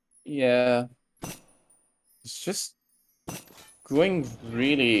 Yeah. It's just going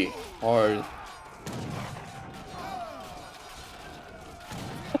really hard.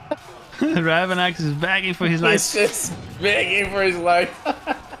 Ravanax is begging for his life. He's just begging for his life.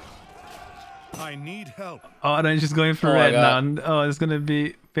 I need help. Orange is going for Oh my red now. God. Oh, it's gonna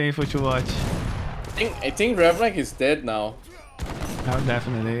be painful to watch. I think Ravnak is dead now. Oh,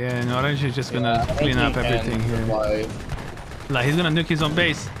 definitely. Yeah, and Orange is just gonna I don't clean up think he can everything here. survive. Like he's gonna nuke his own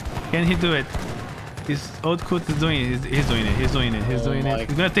base. Can he do it? His old Kut is doing it. He's doing it. He's doing it. He's doing my it.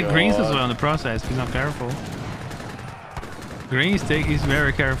 He's gonna take greens as God. well in the process. If he's not careful. Greens he's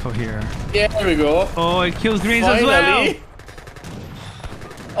very careful here. Yeah, there we go. Oh, it kills greens as well. Finally.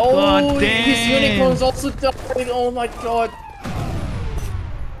 Oh, God his damn. unicorns also died. Oh my God.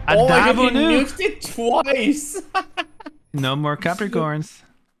 A Oh my God, double he nuke. nuked it twice. No more Capricorns.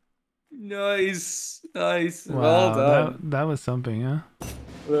 Nice, nice. Wow, Well done. that was something, huh?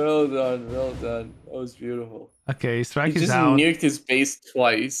 Well done, well done. That was beautiful. Okay, Strike He is just out. nuked his base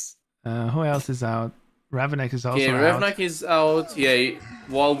twice. Who else is out? Ravenak is also Yeah, out. Ravnak is out. Yeah,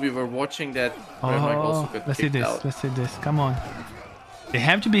 while we were watching that, Ravnak also got Let's see kicked this. out. Let's see this. Come on. There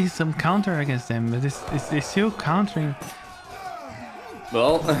have to be some counter against them. But they're still countering.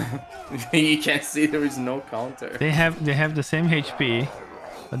 Well, you can see there is no counter. They have the same HP,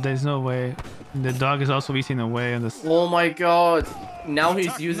 but there's no way. The dog is also eating away on this. Oh my God! Now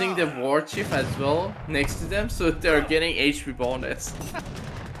he's using the war chief as well next to them, so they're getting HP bonus.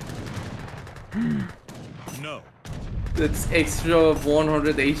 No. That's extra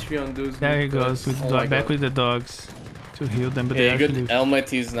 100 HP on those. There he Nukes. goes with Oh my back God. with the dogs to heal them, but Yeah, they good actually.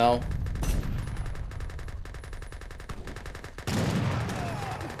 Elmetes now.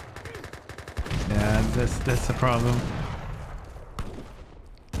 Yeah, that's a problem.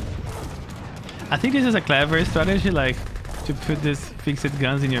 I think this is a clever strategy, like to put this fixed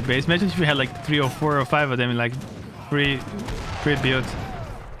guns in your base. Imagine if you had like 3 or 4 or 5 of them, like pre-built.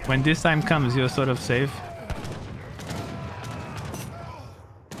 When this time comes, you're sort of safe.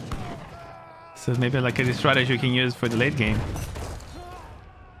 So maybe like a strategy you can use for the late game.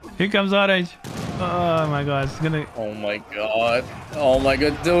 Here comes Orange. Oh my God, it's gonna. Oh my God! Oh my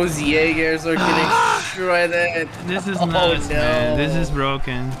God! Those Jaegers are getting shredded. This is Oh nuts, man. no. This is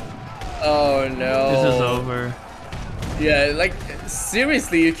broken. Oh no. This is over. Yeah, like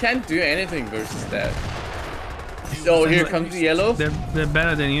seriously, you can't do anything versus that. Oh, here comes the yellow. They're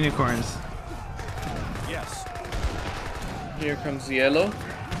better than unicorns. Yes. Here comes the yellow.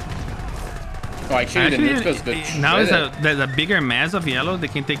 Oh, actually the Nutka's good. Now there's a bigger mass of yellow. They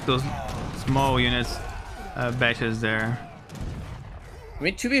can take those small units, batches there. I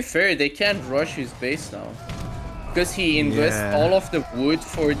mean, to be fair, they can't rush his base now. Because he invests all of the wood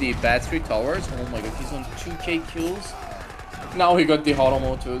for the battery towers. Oh my god, he's on 2k kills. Now he got the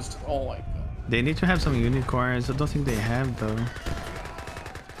automotos. Oh my god. They need to have some unicorns. I don't think they have though.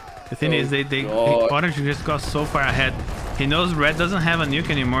 The thing is, Orange just got so far ahead. He knows Red doesn't have a nuke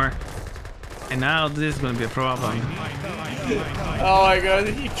anymore. And now this is gonna be a problem. Oh my god,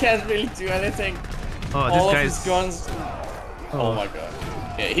 he can't really do anything. Oh, all this of guy's... his guns. Oh my god.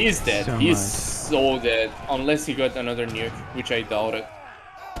 Yeah, he's dead. He's so dead. Unless he got another nuke, which I doubt it.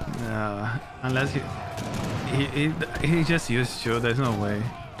 Unless he just used to. There's no way.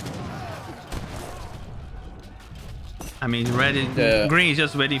 I mean, green is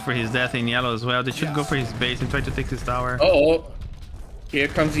just waiting for his death in yellow as well. They should go for his base and try to take his tower. Oh, here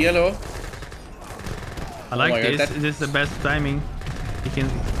comes yellow. I like this. God, this is the best timing.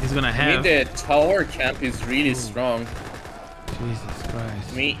 He's gonna have. I mean, the tower camp is really strong. Jesus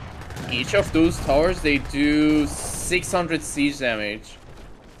Christ. I mean, each of those towers, they do 600 siege damage.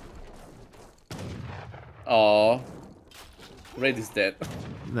 Oh, Red is dead.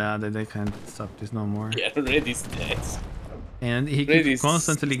 Nah, they can't stop this no more. Yeah, Red is dead. And he keeps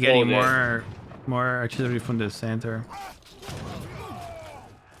constantly getting more artillery from the center.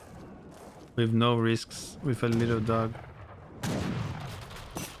 With no risks, with a little dog.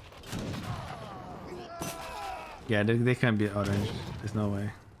 Yeah, they can't be orange. There's no way.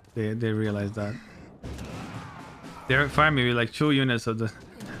 They realize that. They're farming with like 2 units of the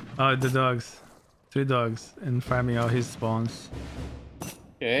dogs. 3 dogs and farming all his spawns.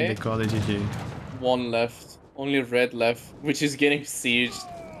 Okay. And they call it GG. 1 left. Only Red left, which is getting sieged.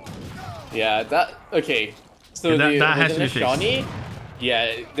 Yeah, okay. So that the has to be fixed.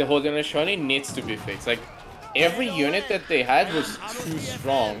 Yeah, the Haudenosaunee needs to be fixed. Like, every unit that they had was too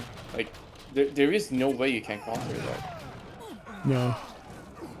strong. Like, there is no way you can counter that. No.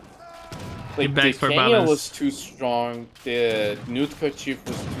 Like, the Kenya was too strong. The Nootka Chief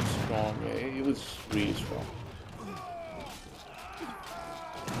was too strong. Yeah, it was really strong.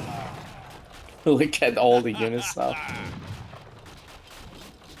 Look at all the units now.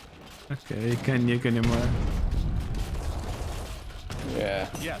 Okay, you can't nuke anymore. Yeah.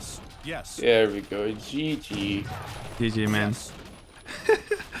 Yes. There we go. GG. GG, man.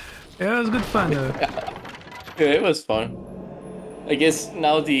 It was good fun though. Yeah, it was fun. I guess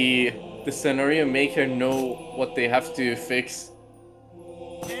now the scenario maker know what they have to fix.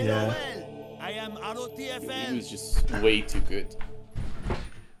 Yeah. I am It was just way too good.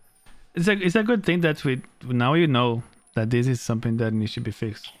 It's a good thing that now you know that this is something that needs to be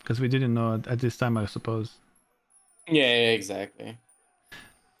fixed, because we didn't know at this time, I suppose. Yeah, exactly.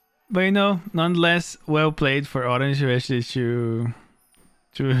 But nonetheless, well played for Orange actually to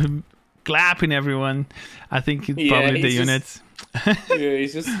clapping everyone. I think it's probably the units. Yeah,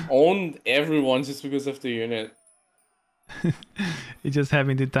 he's just owned everyone just because of the unit. He's just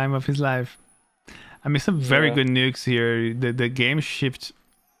having the time of his life. I mean, some very good nukes here. The game shift.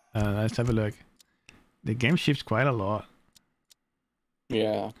 Let's have a look. The game shifts quite a lot.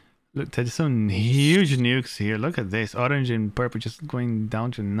 Yeah. Look, there's some huge nukes here. Look at this. Orange and purple just going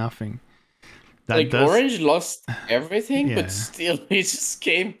down to nothing. Orange lost everything, but still, he just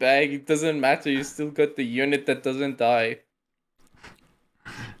came back. It doesn't matter. You still got the unit that doesn't die.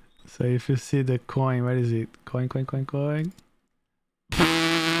 So if you see the coin, where is it? Coin.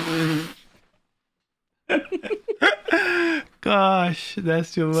 Gosh,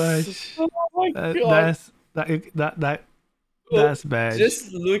 that's too much. Oh my god. That's bad.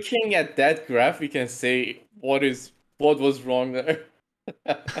 Just looking at that graph, we can say what was wrong there.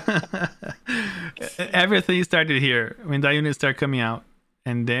 Everything started here when the units started coming out,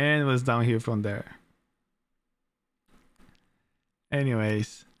 and then it was down here from there.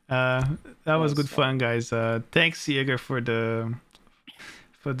 Anyways, that was good fun, guys. Thanks, Jaeger, for the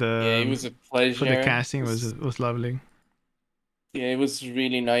it was a pleasure. For the casting, was lovely. Yeah, it was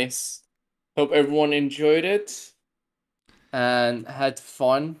really nice. Hope everyone enjoyed it and had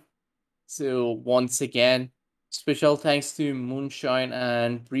fun. So once again, special thanks to Moonshine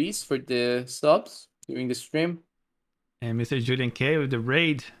and Breeze for the subs during the stream. And Mr. Julian K with the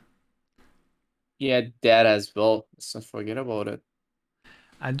raid. Yeah, that as well. Let's not forget about it.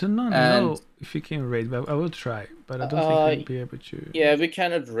 I do not And- know if you can raid, but I will try. But I don't think you'll be able to. Yeah, we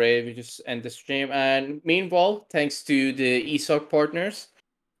cannot raid. We just end the stream. And meanwhile, thanks to the ESOC partners,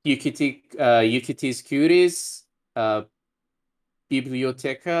 UKT's Cuties,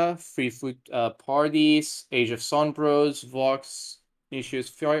 Biblioteca, Free Food Parties, Age of Sun Bros, Vox, Issues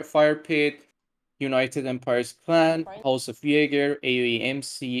Fire Pit, United Empires Clan, House of Jaeger,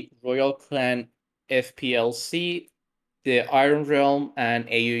 AOE Royal Clan, FPLC, the Iron Realm, and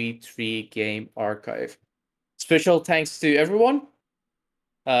AOE3 Game Archive. Special thanks to everyone.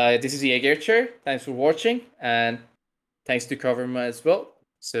 This is Jaeger. Thanks for watching, and thanks to Coverma as well.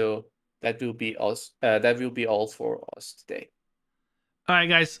 So that will be us. That will be all for us today. All right,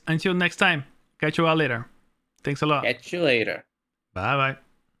 guys. Until next time. Catch you all later. Thanks a lot. Catch you later. Bye bye.